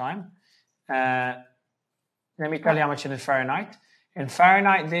for a long time. Let me tell you how much it is Fahrenheit. In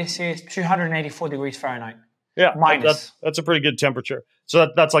Fahrenheit, this is 284 degrees Fahrenheit. Yeah, minus. That's a pretty good temperature. So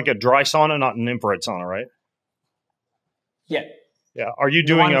that's like a dry sauna, not an infrared sauna, right? Yeah. Yeah. Are you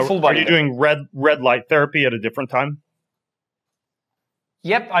doing red light therapy at a different time?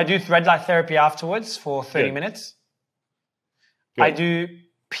 Yep, I do red light therapy afterwards for 30 minutes. Good. I do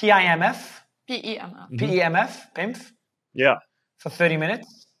PEMF. PEMF. Yeah. For 30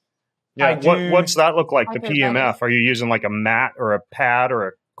 minutes. Yeah. What's that look like? The PEMF? Are you using like a mat or a pad or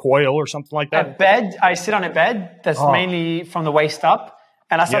a coil or something like that? A bed. I sit on a bed that's mainly from the waist up.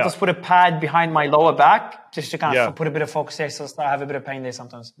 And I sometimes put a pad behind my lower back just to kind of put a bit of focus there, so I have a bit of pain there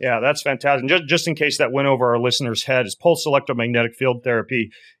sometimes. Yeah, that's fantastic. And just in case that went over our listeners' heads, pulse electromagnetic field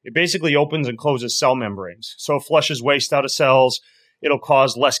therapy, it basically opens and closes cell membranes. So it flushes waste out of cells. It'll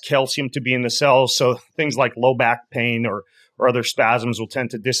cause less calcium to be in the cells. So things like low back pain or other spasms will tend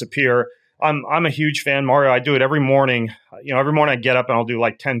to disappear. I'm a huge fan, Mario. I do it every morning. Every morning I get up and I'll do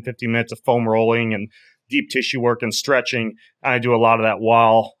like 10, 15 minutes of foam rolling and deep tissue work and stretching. And I do a lot of that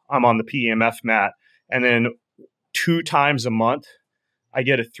while I'm on the PEMF mat. And then 2 times a month, I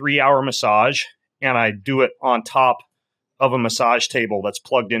get a 3-hour massage and I do it on top of a massage table that's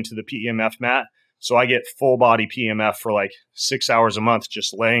plugged into the PEMF mat. So I get full body PEMF for like 6 hours a month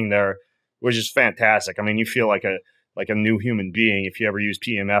just laying there, which is fantastic. I mean, you feel like a new human being if you ever use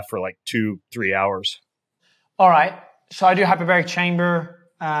PEMF for like 2-3 hours. All right. So I do hyperbaric chamber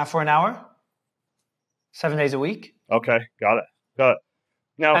for an hour. 7 days a week. Okay, got it.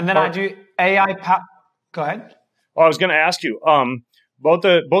 Now, and then I do AI. Go ahead. I was going to ask you. Both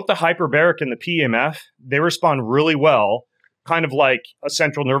the hyperbaric and the PEMF, they respond really well. Kind of like a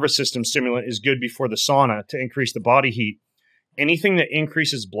central nervous system stimulant is good before the sauna to increase the body heat. Anything that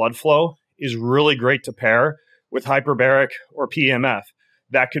increases blood flow is really great to pair with hyperbaric or PEMF.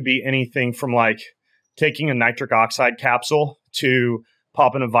 That could be anything from like taking a nitric oxide capsule to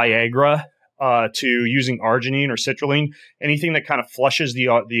popping a Viagra. To using arginine or citrulline, anything that kind of flushes the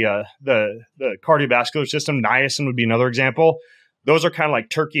cardiovascular system. Niacin would be another example. Those are kind of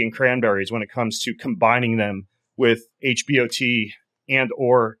like turkey and cranberries when it comes to combining them with HBOT and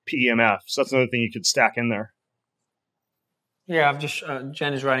or PEMF. So that's another thing you could stack in there. Yeah, I've just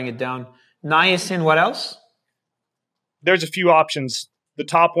Jen is writing it down. Niacin. What else? There's a few options. The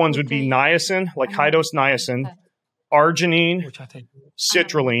top ones would be niacin, like high dose niacin. Arginine,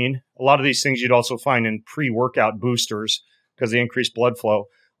 citrulline. A lot of these things you'd also find in pre-workout boosters because they increase blood flow.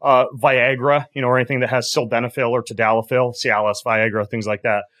 Viagra, or anything that has sildenafil or tadalafil, Cialis, Viagra, things like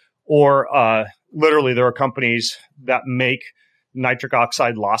that. Or literally there are companies that make nitric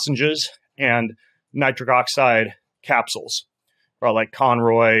oxide lozenges and nitric oxide capsules. Like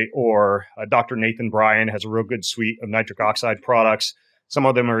Conroy or Dr. Nathan Bryan has a real good suite of nitric oxide products. Some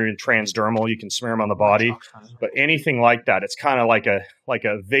of them are even transdermal. You can smear them on the body, but anything like that, it's kind of like a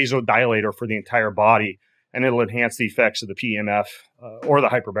vasodilator for the entire body, and it'll enhance the effects of the PEMF or the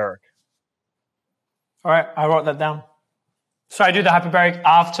hyperbaric. All right, I wrote that down. So I do the hyperbaric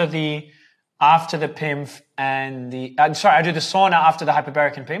after the PEMF and I do the sauna after the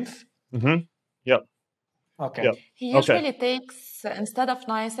hyperbaric and PEMF. Mm-hmm. Yep. Okay. Yep. He usually takes instead of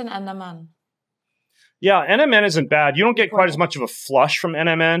niacin NMN. Yeah, NMN isn't bad. You don't get quite as much of a flush from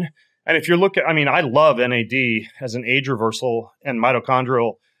NMN. And if you're looking, I love NAD as an age reversal and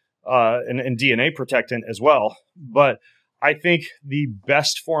mitochondrial and DNA protectant as well. But I think the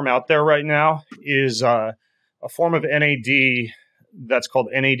best form out there right now is a form of NAD that's called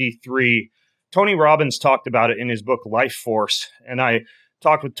NAD3. Tony Robbins talked about it in his book, Life Force. And I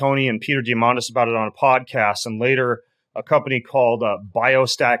talked with Tony and Peter Diamandis about it on a podcast. And later, a company called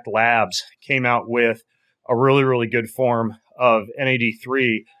BioStack Labs came out with a really, really good form of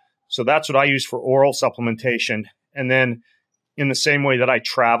NAD3. So that's what I use for oral supplementation. And then in the same way that I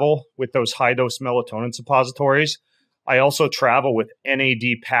travel with those high-dose melatonin suppositories, I also travel with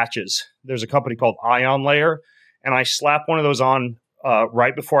NAD patches. There's a company called Ion Layer, and I slap one of those on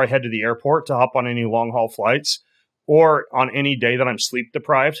right before I head to the airport to hop on any long-haul flights. or on any day that I'm sleep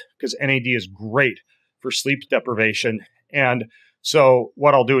deprived, because NAD is great for sleep deprivation. And so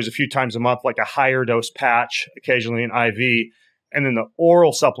what I'll do is a few times a month, like a higher dose patch, occasionally an IV, and then the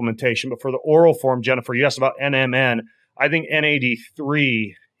oral supplementation. But for the oral form, Jennifer, you asked about NMN. I think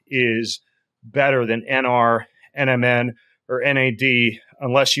NAD3 is better than NR, NMN, or NAD,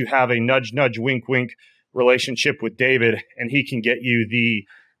 unless you have a nudge, nudge, wink, wink relationship with David, and he can get you the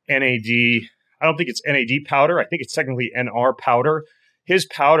NAD. I don't think it's NAD powder. I think it's technically NR powder. His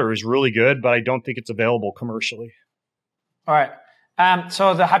powder is really good, but I don't think it's available commercially. All right.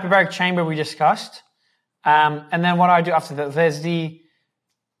 So the hyperbaric chamber we discussed. And then what I do after that, there's the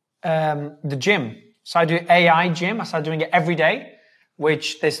gym. So I do AI gym. I start doing it every day,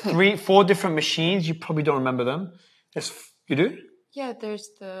 which there's 4 different machines. You probably don't remember them. You do? Yeah, there's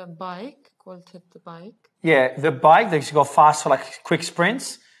the bike, called it the bike. Yeah, the bike, they used to go fast for like quick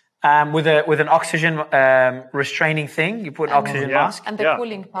sprints. With an oxygen restraining thing, you put an oxygen mask, and the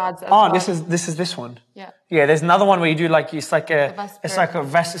cooling pads. This is this one. Yeah. There's another one where you do like it's like a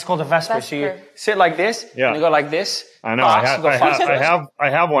vest. It's called a vesper. So you sit like this, and you go like this. I know. I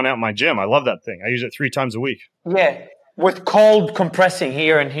have one at my gym. I love that thing. I use it 3 times a week. Yeah, with cold compressing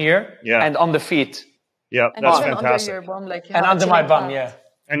here and here, and on the feet. Yeah, that's fantastic. Under your bum, like and under my bum,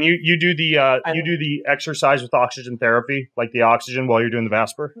 And you do the exercise with oxygen therapy, like the oxygen while you're doing the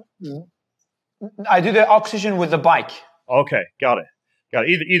Vasper? I do the oxygen with the bike. Okay, got it.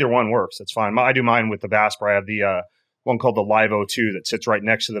 Either one works. That's fine. I do mine with the Vasper. I have the one called the Live O2 that sits right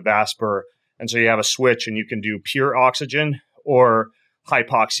next to the Vasper. And so you have a switch and you can do pure oxygen or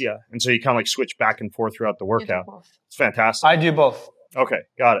hypoxia. And so you kind of like switch back and forth throughout the workout. It's fantastic. I do both. Okay,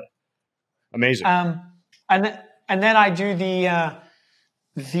 got it. Amazing. And then I do the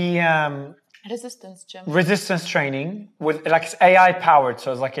resistance training with like it's AI powered,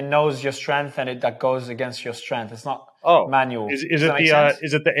 so it's like it knows your strength and that goes against your strength. It's not manual. Is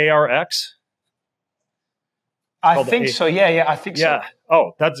it the ARX? I think so. Yeah, I think so. Yeah.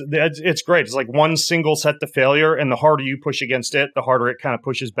 Oh, it's great. It's like one single set to failure, and the harder you push against it, the harder it kind of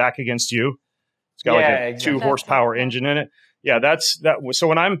pushes back against you. It's got like a 2 horsepower engine in it. Yeah, that's that. So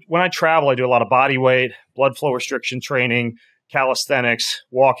when I travel, I do a lot of body weight, blood flow restriction training, calisthenics,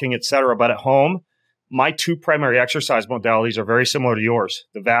 walking, etc. But at home, my 2 primary exercise modalities are very similar to yours: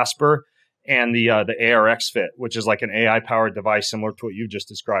 the Vasper and the ARX Fit, which is like an AI powered device similar to what you just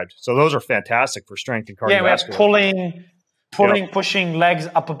described. So those are fantastic for strength and cardiovascular. Yeah, we have pushing legs,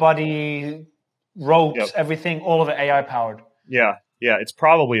 upper body, ropes, everything, all of it AI powered. Yeah, it's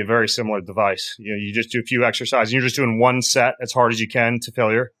probably a very similar device. You just do a few exercises. You're just doing one set as hard as you can to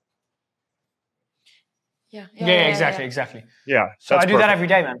failure. Yeah, exactly. Yeah. So I do that every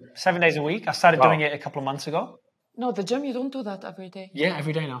day, man. 7 days a week. I started doing it a couple of months ago. No, the gym, you don't do that every day. Yeah,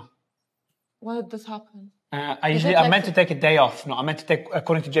 every day now. When did this happen? I meant to take a day off. No, I meant to take,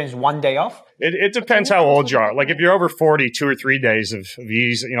 according to James, 1 day off. It depends how old you are. Like if you're over 40, 2 or 3 days of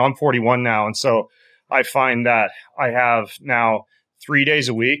ease. I'm 41 now. And so I find that I have now 3 days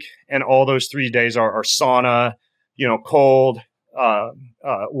a week, and all those 3 days are sauna, cold,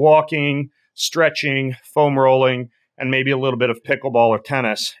 walking, stretching, foam rolling, and maybe a little bit of pickleball or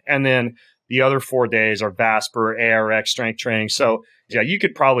tennis. And then the other 4 days are Vasper, ARX, strength training. So yeah, you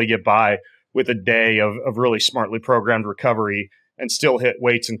could probably get by with a day of really smartly programmed recovery and still hit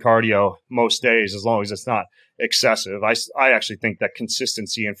weights and cardio most days, as long as it's not excessive. I actually think that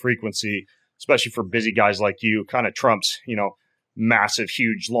consistency and frequency, especially for busy guys like you, kind of trumps, massive,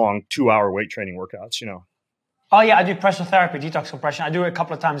 huge, long 2-hour weight training workouts, Oh yeah, I do pressure therapy, detox compression. I do it a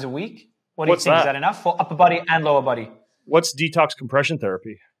couple of times a week. What do you think? Is that enough for upper body and lower body? What's detox compression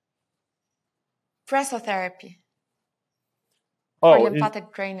therapy? Pressotherapy. Oh, for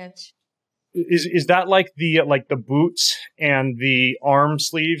lymphatic drainage. Is that like the boots and the arm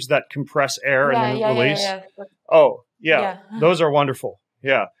sleeves that compress air and then release? Yeah. Oh, yeah. Those are wonderful.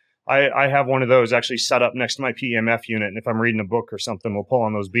 Yeah. I have one of those actually set up next to my PEMF unit, and if I'm reading a book or something, we'll pull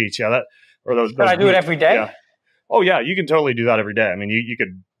on those beats. Yeah, But I do it every day? Yeah. Oh, yeah, you can totally do that every day. I mean, you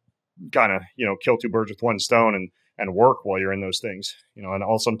could kind of, kill 2 birds with 1 stone and work while you're in those things, and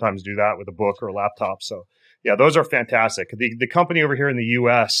I'll sometimes do that with a book or a laptop. So, yeah, those are fantastic. The company over here in the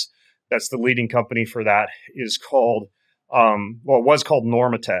U.S. that's the leading company for that is called, it was called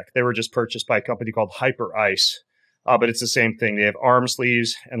Normatec. They were just purchased by a company called Hyper Ice. But it's the same thing. They have arm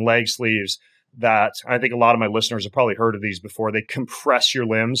sleeves and leg sleeves that I think a lot of my listeners have probably heard of these before. They compress your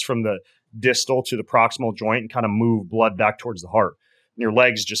limbs from the distal to the proximal joint and kind of move blood back towards the heart. And your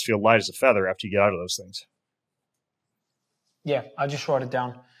legs just feel light as a feather after you get out of those things. Yeah, I just wrote it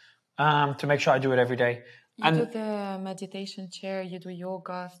down to make sure I do it every day. You do the meditation chair, you do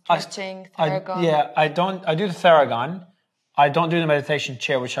yoga, stretching, Theragun. I do the Theragun. I don't do the meditation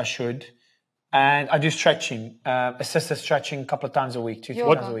chair, which I should. And I do stretching, assisted stretching a couple of times a week, 2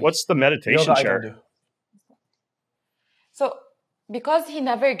 times a week. What's the meditation chair? I don't do. So, because he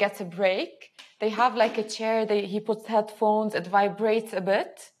never gets a break, they have like a chair, he puts headphones, it vibrates a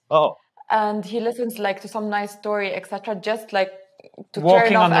bit. Oh. And he listens like to some nice story, etc. Just like to walking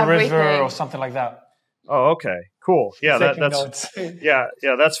turn off on the everything. river or something like that. Oh, okay. Cool. Yeah,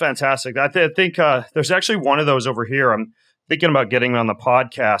 that's fantastic. I think there's actually one of those over here. I'm thinking about getting on the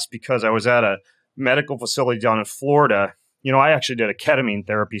podcast because I was at a medical facility down in Florida. You know, I actually did a ketamine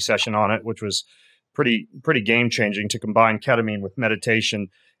therapy session on it, which was pretty game changing to combine ketamine with meditation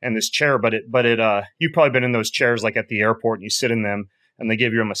and this chair. But you've probably been in those chairs like at the airport and you sit in them and they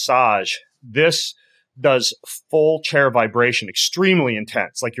give you a massage. This does full chair vibration, extremely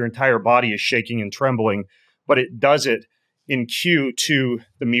intense, like your entire body is shaking and trembling, but it does it in cue to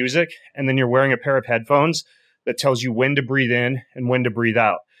the music. And then you're wearing a pair of headphones that tells you when to breathe in and when to breathe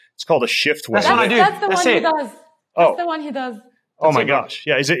out. It's called a shift wave. That's the one he does. That's the one he does. Oh my gosh.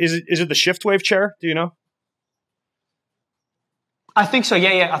 Yeah. Is it the shift wave chair? Do you know? I think so.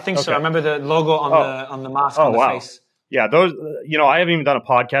 Yeah. I think so. I remember the logo on the mask on the face. Yeah. Those, I haven't even done a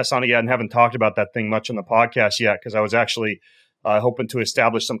podcast on it yet and haven't talked about that thing much on the podcast yet because I was actually hoping to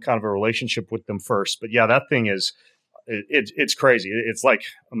establish some kind of a relationship with them first. But yeah, that thing is, it's crazy. It's like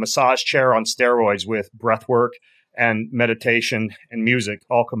a massage chair on steroids with breath work and meditation and music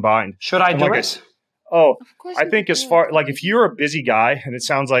all combined. Should I do it? I think as far, like if you're a busy guy, and it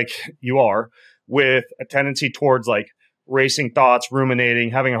sounds like you are, with a tendency towards like racing thoughts,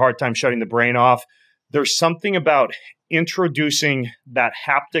 ruminating, having a hard time shutting the brain off, there's something about introducing that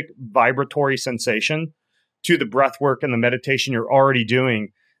haptic vibratory sensation to the breath work and the meditation you're already doing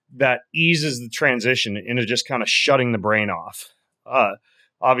that eases the transition into just kind of shutting the brain off.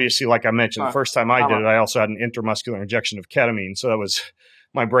 Obviously, like I mentioned, the first time I did it, I also had an intramuscular injection of ketamine. So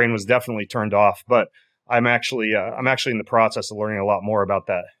my brain was definitely turned off, but I'm actually in the process of learning a lot more about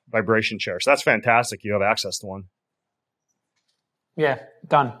that vibration chair. So that's fantastic. You have access to one. Yeah,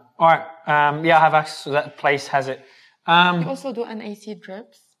 done. All right. I have access to that. Place has it. You also do NAC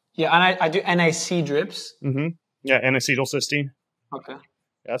drips. Yeah, and I do NAC drips. Mm-hmm. Yeah, N-acetylcysteine. Okay.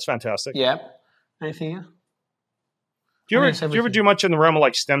 Yeah, that's fantastic. Yeah. Anything else? Do you ever do much in the realm of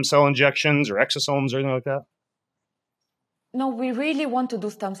like stem cell injections or exosomes or anything like that? No, we really want to do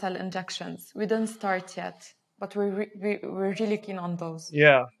stem cell injections. We didn't start yet, but we're really keen on those.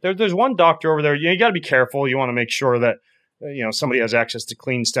 Yeah, there's one doctor over there. You got to be careful. You want to make sure that somebody has access to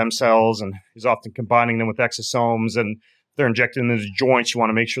clean stem cells and is often combining them with exosomes, and they're injecting them into joints. You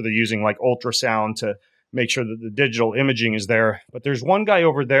want to make sure they're using like ultrasound to make sure that the digital imaging is there. But there's one guy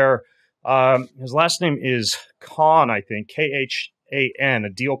over there. His last name is Khan, I think, Khan,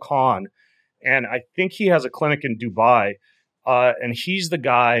 Adil Khan. And I think he has a clinic in Dubai. And he's the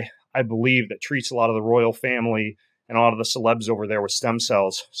guy, I believe, that treats a lot of the royal family and a lot of the celebs over there with stem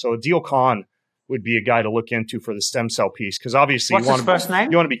cells. So Adil Khan would be a guy to look into for the stem cell piece. Because obviously What's his first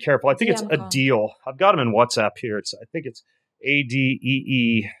name? You want to be careful. I think it's Adil. I've got him in WhatsApp here. I think it's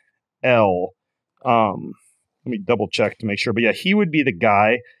Adeel. Let me double check to make sure. But yeah, he would be the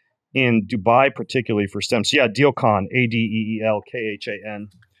guy in Dubai, particularly for stem cells. Yeah, Adil Khan, Adeelkhan.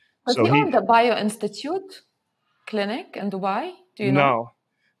 Was he on the Bio Institute clinic in Dubai? Do you know?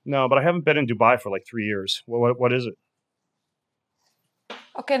 No, but I haven't been in Dubai for like 3 years. What is it?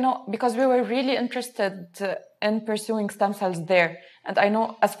 Okay, no, because we were really interested in pursuing stem cells there. And I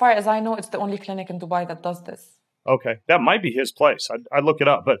know, as far as I know, it's the only clinic in Dubai that does this. Okay, that might be his place. I'd look it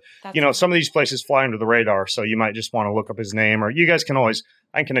up. But, some of these places fly under the radar, so you might just want to look up his name. Or you guys can I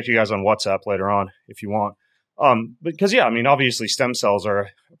can connect you guys on WhatsApp later on if you want. Because, obviously stem cells are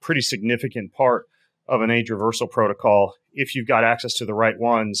a pretty significant part of an age reversal protocol if you've got access to the right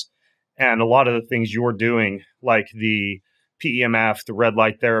ones. And a lot of the things you're doing, like the PEMF, the red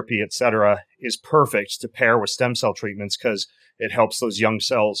light therapy, et cetera, is perfect to pair with stem cell treatments because it helps those young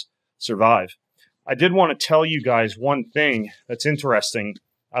cells survive. I did want to tell you guys one thing that's interesting.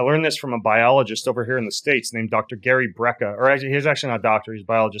 I learned this from a biologist over here in the States named Dr. Gary Brecka, or actually, he's actually not a doctor, he's a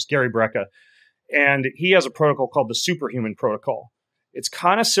biologist, Gary Brecka. And he has a protocol called the superhuman protocol. It's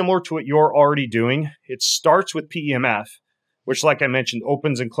kind of similar to what you're already doing. It starts with PEMF, which, like I mentioned,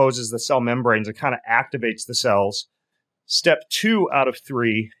 opens and closes the cell membranes and kind of activates the cells. Step 2 out of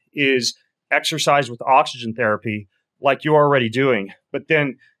 3 is exercise with oxygen therapy, like you're already doing. But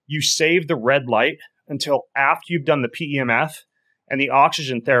then you save the red light until after you've done the PEMF and the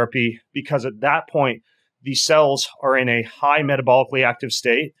oxygen therapy, because at that point, the cells are in a high metabolically active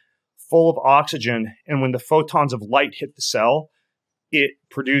state, full of oxygen. And when the photons of light hit the cell, it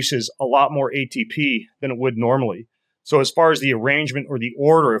produces a lot more ATP than it would normally. So as far as the arrangement or the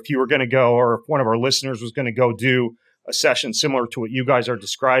order, if you were going to go, or if one of our listeners was going to go do a session similar to what you guys are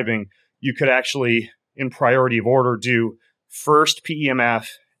describing, you could actually, in priority of order, do first PEMF,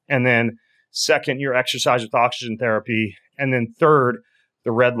 and then second, your exercise with oxygen therapy, and then third,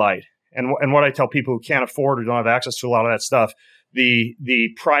 the red light. And what I tell people who can't afford or don't have access to a lot of that stuff, the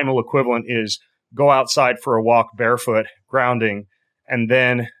primal equivalent is go outside for a walk barefoot, grounding, and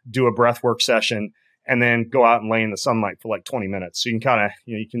then do a breathwork session, and then go out and lay in the sunlight for like 20 minutes. So you can kind of,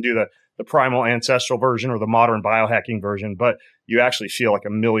 you can do the primal ancestral version or the modern biohacking version, but you actually feel like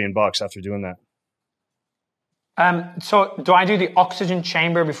 $1 million after doing that. So do I do the oxygen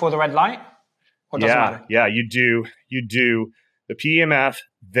chamber before the red light? Or doesn't matter? Yeah, you do the PEMF,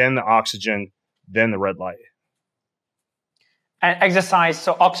 then the oxygen, then the red light. And exercise,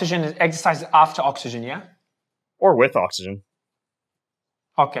 so oxygen is exercise after oxygen, yeah? Or with oxygen.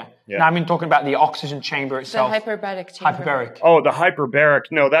 Okay. Yeah. Now I've been talking about the oxygen chamber itself. The hyperbaric chamber. Hyperbaric. Oh, the hyperbaric.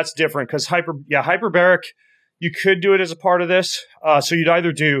 No, that's different because hyperbaric, you could do it as a part of this. So you'd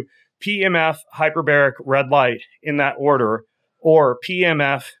either do PEMF, hyperbaric, red light in that order, or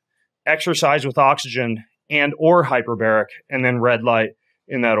PEMF, exercise with oxygen, and or hyperbaric, and then red light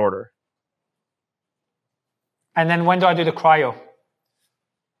in that order. And then when do I do the cryo?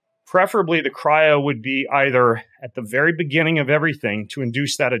 Preferably the cryo would be either at the very beginning of everything to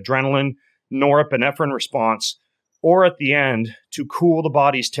induce that adrenaline, norepinephrine response, or at the end to cool the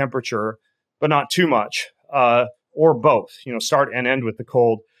body's temperature, but not too much, or both, start and end with the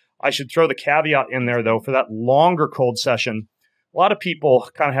cold. I should throw the caveat in there, though, for that longer cold session. A lot of people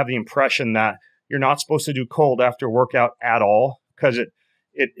kind of have the impression that you're not supposed to do cold after a workout at all because it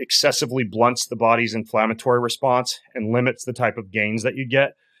excessively blunts the body's inflammatory response and limits the type of gains that you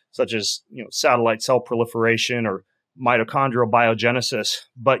get, such as satellite cell proliferation or mitochondrial biogenesis.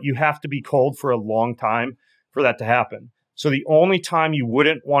 But you have to be cold for a long time for that to happen. So the only time you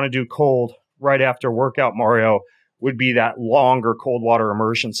wouldn't want to do cold right after workout, Mario, would be that longer cold water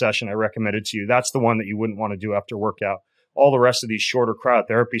immersion session I recommended to you. That's the one that you wouldn't want to do after workout. All the rest of these shorter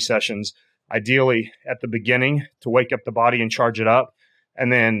cryotherapy sessions, ideally at the beginning to wake up the body and charge it up.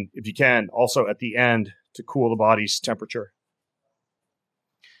 And then if you can, also at the end to cool the body's temperature.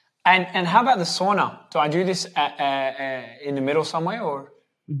 And how about the sauna? Do I do this in the middle somewhere, or?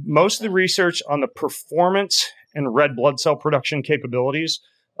 Most of the research on the performance and red blood cell production capabilities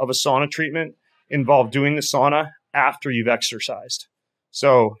of a sauna treatment involve doing the sauna after you've exercised.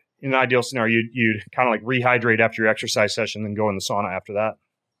 So in an ideal scenario, you'd kind of like rehydrate after your exercise session, then go in the sauna after that.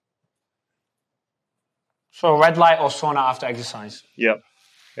 So red light or sauna after exercise? Yep.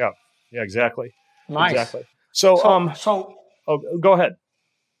 Yeah, exactly. Nice. Exactly. So go ahead.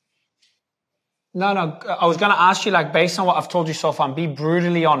 No, I was going to ask you, like, based on what I've told you so far, and be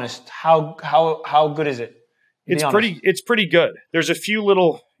brutally honest, how good is it? It's pretty good. There's a few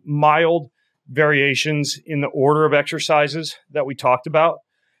little mild variations in the order of exercises that we talked about,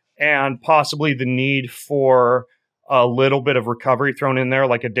 and possibly the need for a little bit of recovery thrown in there,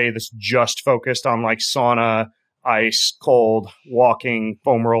 like a day that's just focused on like sauna, ice, cold, walking,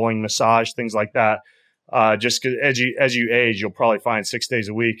 foam rolling, massage, things like that. Just 'cause as you age, you'll probably find 6 days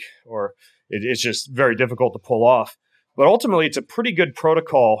a week, or it's just very difficult to pull off. But ultimately, it's a pretty good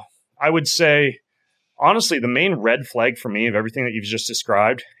protocol. I would say, honestly, the main red flag for me of everything that you've just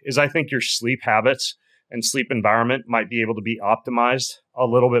described is I think your sleep habits and sleep environment might be able to be optimized a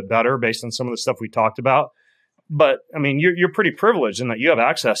little bit better based on some of the stuff we talked about. But I mean, you're pretty privileged in that you have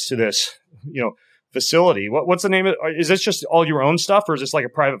access to this, facility. What's the name of it? Is this just all your own stuff, or is this like a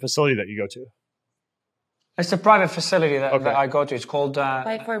private facility that you go to? It's a private facility that I go to. It's called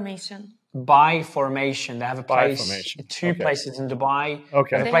Bioformation. They have a place, two places in Dubai,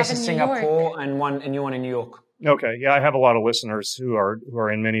 a place in Singapore, and a new one in New York. Okay, yeah, I have a lot of listeners who are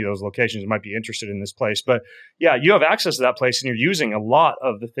in many of those locations who might be interested in this place. But yeah, you have access to that place, and you're using a lot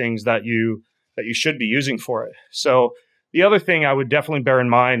of the things that you should be using for it. So the other thing I would definitely bear in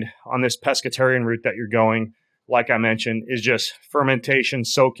mind on this pescatarian route that you're going, like I mentioned, is just fermentation,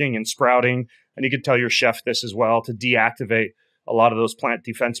 soaking, and sprouting. And you could tell your chef this as well, to deactivate a lot of those plant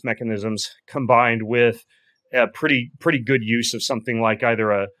defense mechanisms, combined with a pretty good use of something like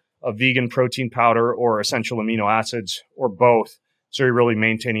either a vegan protein powder or essential amino acids, or both. So you're really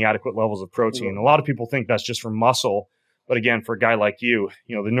maintaining adequate levels of protein. A lot of people think that's just for muscle. But again, for a guy like you,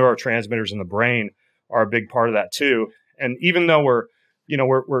 the neurotransmitters in the brain are a big part of that too. And even though we're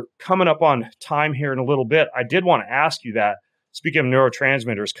coming up on time here in a little bit, I did want to ask you that, speaking of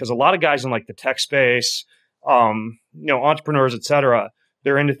neurotransmitters, because a lot of guys in like the tech space, entrepreneurs, et cetera,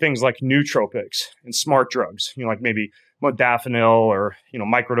 they're into things like nootropics and smart drugs, like maybe modafinil or,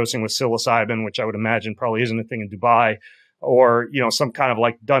 microdosing with psilocybin, which I would imagine probably isn't a thing in Dubai, or, some kind of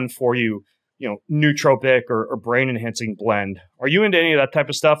like done for you, nootropic or brain enhancing blend. Are you into any of that type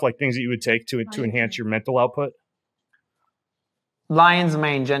of stuff, like things that you would take to enhance your mental output? Lion's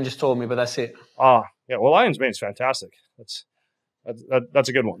mane, Jen just told me, but that's it. Yeah. Well, lion's mane is fantastic. That's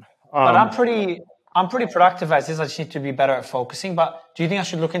a good one. But I'm pretty productive as is. I just need to be better at focusing. But do you think I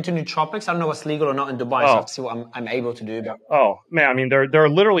should look into nootropics? I don't know what's legal or not in Dubai, so I have to see what I'm able to do. But man, I mean, there are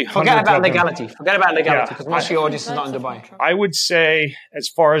literally Forget about legality because most of your audience is not in Dubai. I would say, as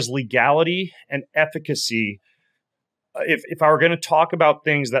far as legality and efficacy, if I were going to talk about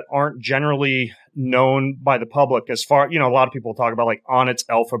things that aren't generally known by the public, as far, a lot of people talk about like Onnit's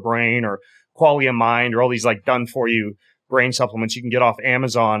Alpha Brain or Qualia Mind or all these like done for you brain supplements you can get off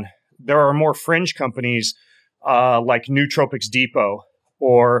Amazon. There are more fringe companies like Nootropics Depot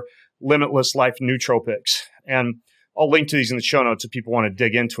or Limitless Life Nootropics. And I'll link to these in the show notes if people want to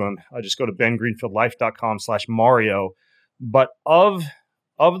dig into them. Just go to bengreenfieldlife.com/Mario. But of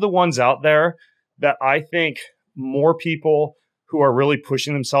the ones out there that I think more people who are really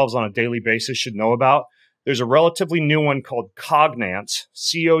pushing themselves on a daily basis should know about, there's a relatively new one called Cognance,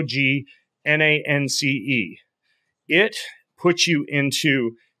 Cognance. It puts you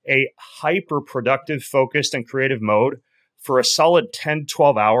into a hyper-productive, focused, and creative mode for a solid 10,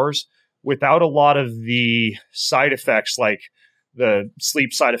 12 hours without a lot of the side effects like the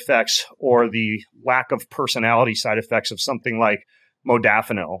sleep side effects or the lack of personality side effects of something like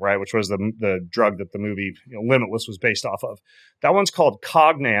modafinil, right, which was the drug that the movie Limitless was based off of. That one's called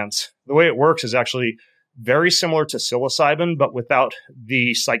Cognance. The way it works is actually very similar to psilocybin, but without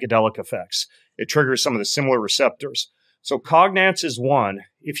the psychedelic effects. It triggers some of the similar receptors. So Cognance is one.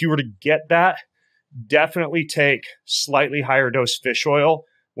 If you were to get that, definitely take slightly higher dose fish oil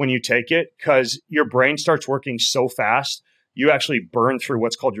when you take it, because your brain starts working so fast, you actually burn through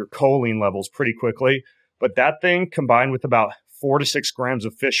what's called your choline levels pretty quickly. But that thing combined with about 4 to 6 grams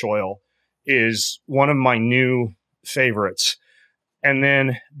of fish oil is one of my new favorites. And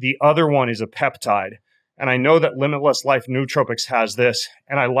then the other one is a peptide. And I know that Limitless Life Nootropics has this,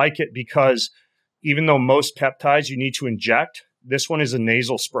 and I like it because even though most peptides you need to inject, this one is a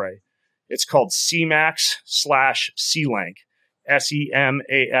nasal spray. It's called CMAX/CLANK,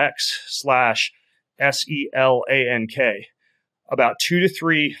 SEMAX/SELANK. About 2 to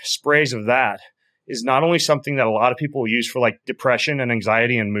 3 sprays of that is not only something that a lot of people use for like depression and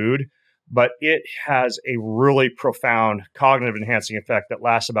anxiety and mood, but it has a really profound cognitive enhancing effect that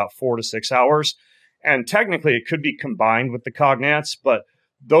lasts about 4 to 6 hours. And technically it could be combined with the Cognance, but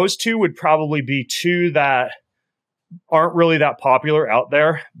those two would probably be two that aren't really that popular out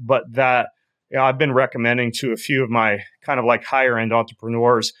there, but that I've been recommending to a few of my kind of like higher end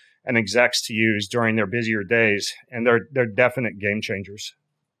entrepreneurs and execs to use during their busier days. And they're definite game changers.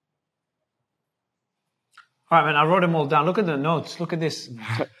 All right, man, I wrote them all down. Look at the notes. Look at this.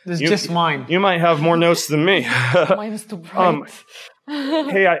 This is just mine. You might have more notes than me. Mine is too bright.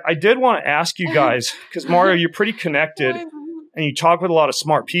 Hey, I did want to ask you guys, because Mario, you're pretty connected and you talk with a lot of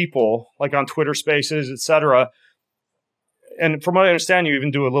smart people, like on Twitter Spaces, etc. And from what I understand, you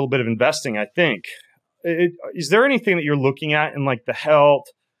even do a little bit of investing, I think. Is there anything that you're looking at in like the health,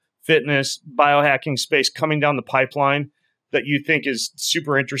 fitness, biohacking space coming down the pipeline that you think is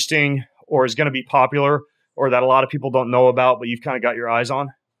super interesting or is going to be popular or that a lot of people don't know about, but you've kind of got your eyes on?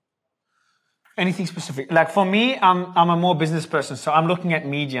 Anything specific? Like for me, I'm a more business person, so I'm looking at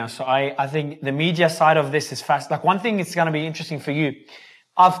media. So I think the media side of this is fast. Like one thing that's going to be interesting for you.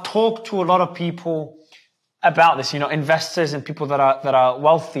 I've talked to a lot of people about this, investors and people that are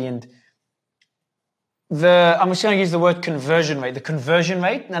wealthy, and I'm just going to use the word conversion rate. The conversion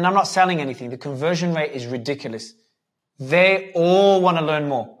rate, and I'm not selling anything. The conversion rate is ridiculous. They all want to learn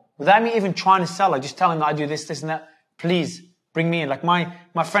more without me even trying to sell. Like just tell them that I do this, and that. Please bring me in. Like my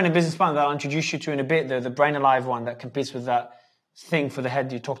friend and business partner that I'll introduce you to in a bit, the Brain Alive one that competes with that thing for the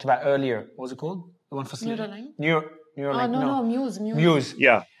head you talked about earlier. What was it called? The one for sleep? Neuralink. No, Muse. Muse.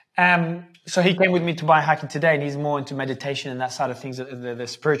 Yeah. So he came with me to Biohacking today, and he's more into meditation and that side of things, the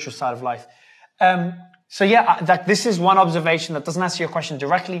spiritual side of life. So yeah, this is one observation that doesn't answer your question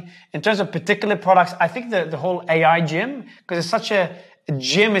directly. In terms of particular products, I think the whole AI gym, because it's such a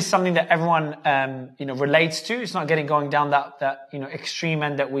gym is something that everyone, relates to. It's not going down that extreme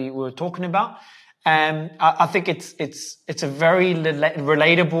end that we were talking about. I think it's a very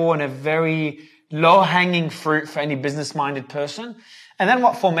relatable and a very low-hanging fruit for any business-minded person. And then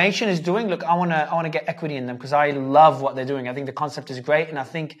what Formation is doing, look, I want to get equity in them because I love what they're doing. I think the concept is great. And I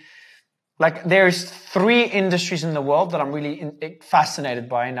think Like there's 3 industries in the world that I'm really fascinated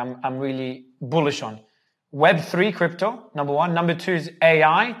by and I'm really bullish on. Web3 crypto, number 1. Number 2 is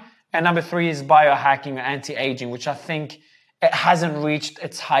AI. And number 3 is biohacking or anti-aging, which I think it hasn't reached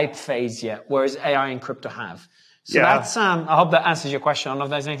its hype phase yet, whereas AI and crypto have. So that's, I hope that answers your question. I don't know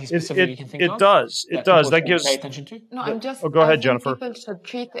if there's anything specific you can think of. It does. It does. That gives... pay attention to. No, I'm just... go ahead, Jennifer. People should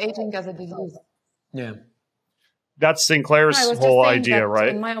treat aging as a disease. Yeah. That's Sinclair's whole idea, right?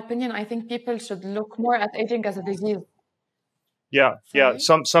 In my opinion, I think people should look more at aging as a disease. Yeah, yeah,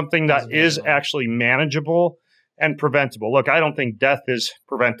 something that is actually manageable and preventable. Look, I don't think death is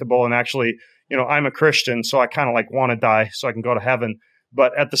preventable. And actually, I'm a Christian, so I kind of like want to die so I can go to heaven.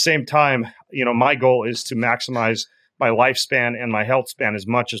 But at the same time, my goal is to maximize my lifespan and my health span as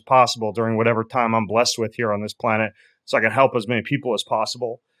much as possible during whatever time I'm blessed with here on this planet so I can help as many people as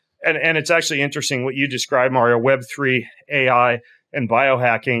possible. And it's actually interesting what you described, Mario, Web3, AI, and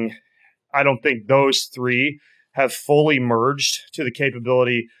biohacking. I don't think those 3 have fully merged to the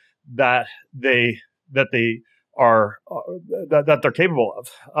capability that they're capable of.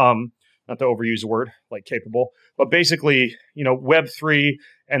 Not to overuse the word like capable, but basically, Web3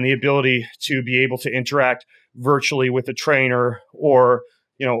 and the ability to be able to interact virtually with a trainer or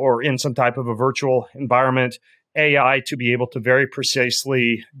in some type of a virtual environment, AI to be able to very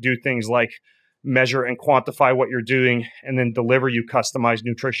precisely do things like measure and quantify what you're doing and then deliver you customized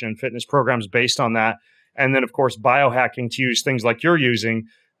nutrition and fitness programs based on that. And then, of course, biohacking to use things like you're using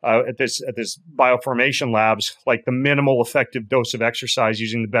at this bioformation labs, like the minimal effective dose of exercise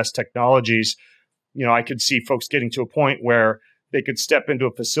using the best technologies. I could see folks getting to a point where they could step into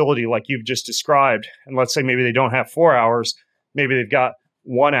a facility like you've just described. And let's say maybe they don't have 4 hours, maybe they've got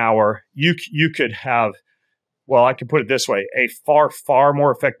 1 hour. You could have, well, I could put it this way, a far, far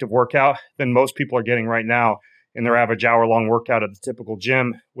more effective workout than most people are getting right now in their average hour-long workout at the typical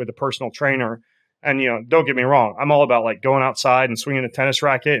gym with a personal trainer. And, don't get me wrong, I'm all about like going outside and swinging a tennis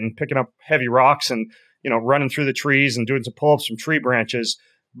racket and picking up heavy rocks and, running through the trees and doing some pull-ups from tree branches.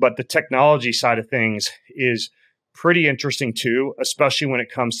 But the technology side of things is pretty interesting too, especially when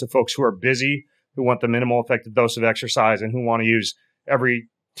it comes to folks who are busy, who want the minimal effective dose of exercise and who want to use every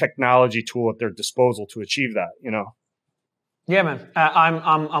technology tool at their disposal to achieve that, Yeah, man.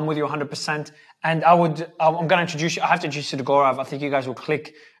 I'm with you 100%. And I'm going to introduce you. I have to introduce you to Gaurav. I think you guys will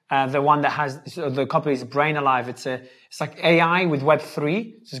click. The one that has the company is Brain Alive. It's like AI with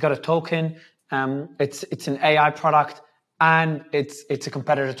Web3. So it's got a token. It's an AI product, and it's a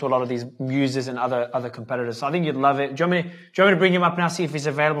competitor to a lot of these Muses and other competitors. So I think you'd love it. Do you want me to bring him up now? See if he's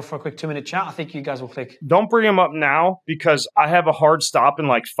available for a quick 2-minute chat. I think you guys will click. Don't bring him up now because I have a hard stop in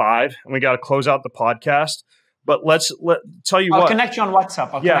like 5, and we got to close out the podcast. But tell you what. I'll connect you on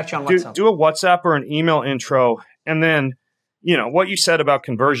WhatsApp. Do a WhatsApp or an email intro, and then. What you said about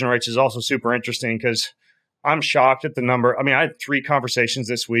conversion rates is also super interesting because I'm shocked at the number. I mean, I had 3 conversations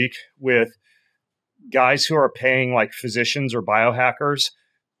this week with guys who are paying like physicians or biohackers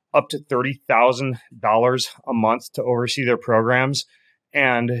up to $30,000 a month to oversee their programs.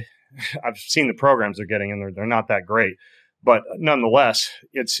 And I've seen the programs they're getting, and they're not that great. But nonetheless,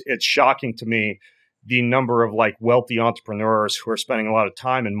 it's shocking to me the number of like wealthy entrepreneurs who are spending a lot of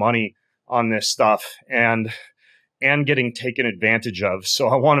time and money on this stuff and getting taken advantage of. So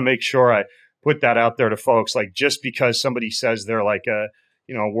I want to make sure I put that out there to folks. Like just because somebody says they're like a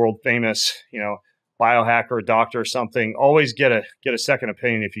world famous biohacker or doctor or something, always get a second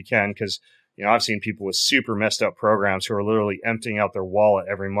opinion if you can, because I've seen people with super messed up programs who are literally emptying out their wallet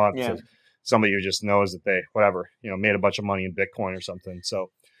every month. Yeah. Somebody who just knows that they made a bunch of money in Bitcoin or something.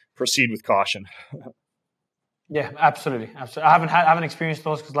 So proceed with caution. Yeah, absolutely. I haven't experienced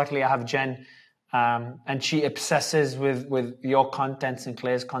those because luckily I have Jen. And she obsesses with your content,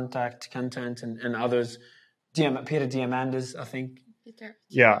 Sinclair's content and others. Peter Diamandis, I think.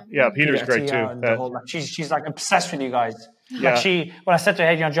 Yeah, Peter's great too. She's like obsessed with you guys. Yeah. Like when I said to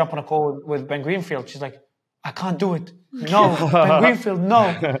her, hey, jump on a call with Ben Greenfield, she's like, I can't do it. No, Ben Greenfield,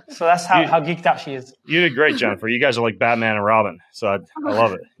 no. So that's how geeked out she is. You did great, Jennifer. You guys are like Batman and Robin. So I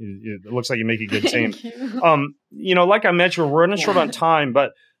love it. It looks like you make a good team. Like I mentioned, we're running short on time,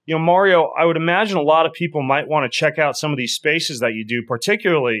 but Mario, I would imagine a lot of people might want to check out some of these spaces that you do,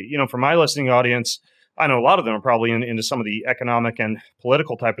 particularly, for my listening audience. I know a lot of them are probably into some of the economic and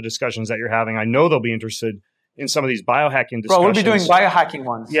political type of discussions that you're having. I know they'll be interested in some of these biohacking discussions. Bro, we'll be doing biohacking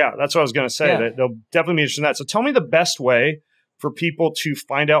ones. Yeah, that's what I was going to say. Yeah. They'll definitely be interested in that. So tell me the best way for people to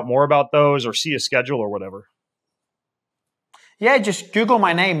find out more about those or see a schedule or whatever. Yeah, just Google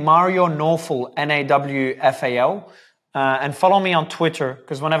my name, Mario Nawfal, Nawfal. And follow me on Twitter,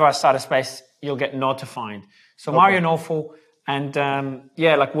 because whenever I start a space, you'll get notified. So Mario Nawfal, And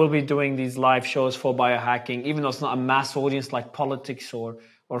like we'll be doing these live shows for biohacking, even though it's not a mass audience like politics or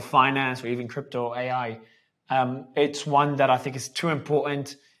finance or even crypto or AI. It's one that I think is too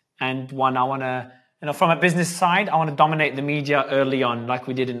important, and one I want to, from a business side, I want to dominate the media early on, like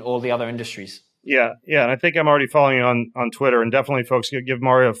we did in all the other industries. Yeah. And I think I'm already following you on Twitter, and definitely folks give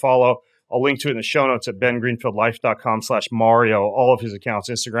Mario a follow. I'll link to it in the show notes at bengreenfieldlife.com/Mario, all of his accounts,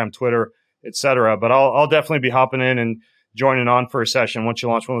 Instagram, Twitter, etc. But I'll definitely be hopping in and joining on for a session once you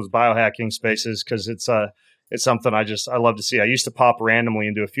launch one of those biohacking spaces, because it's something I love to see. I used to pop randomly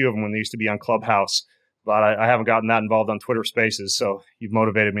into a few of them when they used to be on Clubhouse, but I haven't gotten that involved on Twitter Spaces. So you've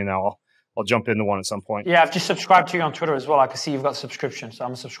motivated me now. I'll jump into one at some point. Yeah, I've just subscribed to you on Twitter as well. I can see you've got a subscription, so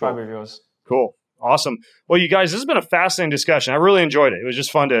I'm a subscriber of yours. Cool. Awesome. Well, you guys, this has been a fascinating discussion. I really enjoyed it. It was just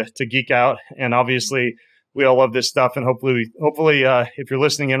fun to geek out. And obviously, we all love this stuff. And hopefully, if you're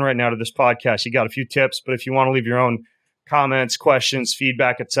listening in right now to this podcast, you got a few tips. But if you want to leave your own comments, questions,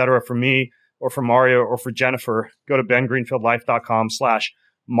 feedback, etc., for me or for Mario or for Jennifer, go to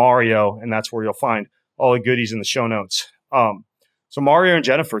bengreenfieldlife.com/Mario. And that's where you'll find all the goodies in the show notes. So Mario and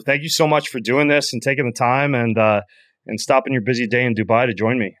Jennifer, thank you so much for doing this and taking the time and stopping your busy day in Dubai to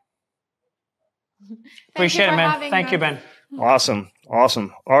join me. Appreciate it, man. Thank you, Ben. Awesome. All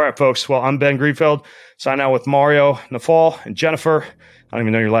right, folks. Well, I'm Ben Greenfield. Sign out with Mario, Nawfal, and Jennifer. I don't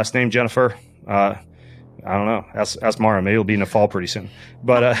even know your last name, Jennifer. I don't know. Ask Mario. Maybe it'll be Nawfal pretty soon.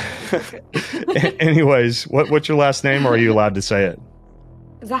 But anyways, what's your last name, or are you allowed to say it?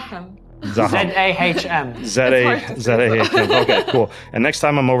 Zahm. Z-A-H-M. Z-A-H-M. Okay, cool. And next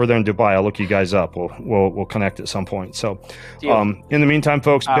time I'm over there in Dubai, I'll look you guys up. We'll connect at some point. So in the meantime,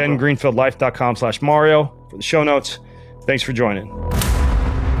 folks, bengreenfieldlife.com/Mario for the show notes. Thanks for joining.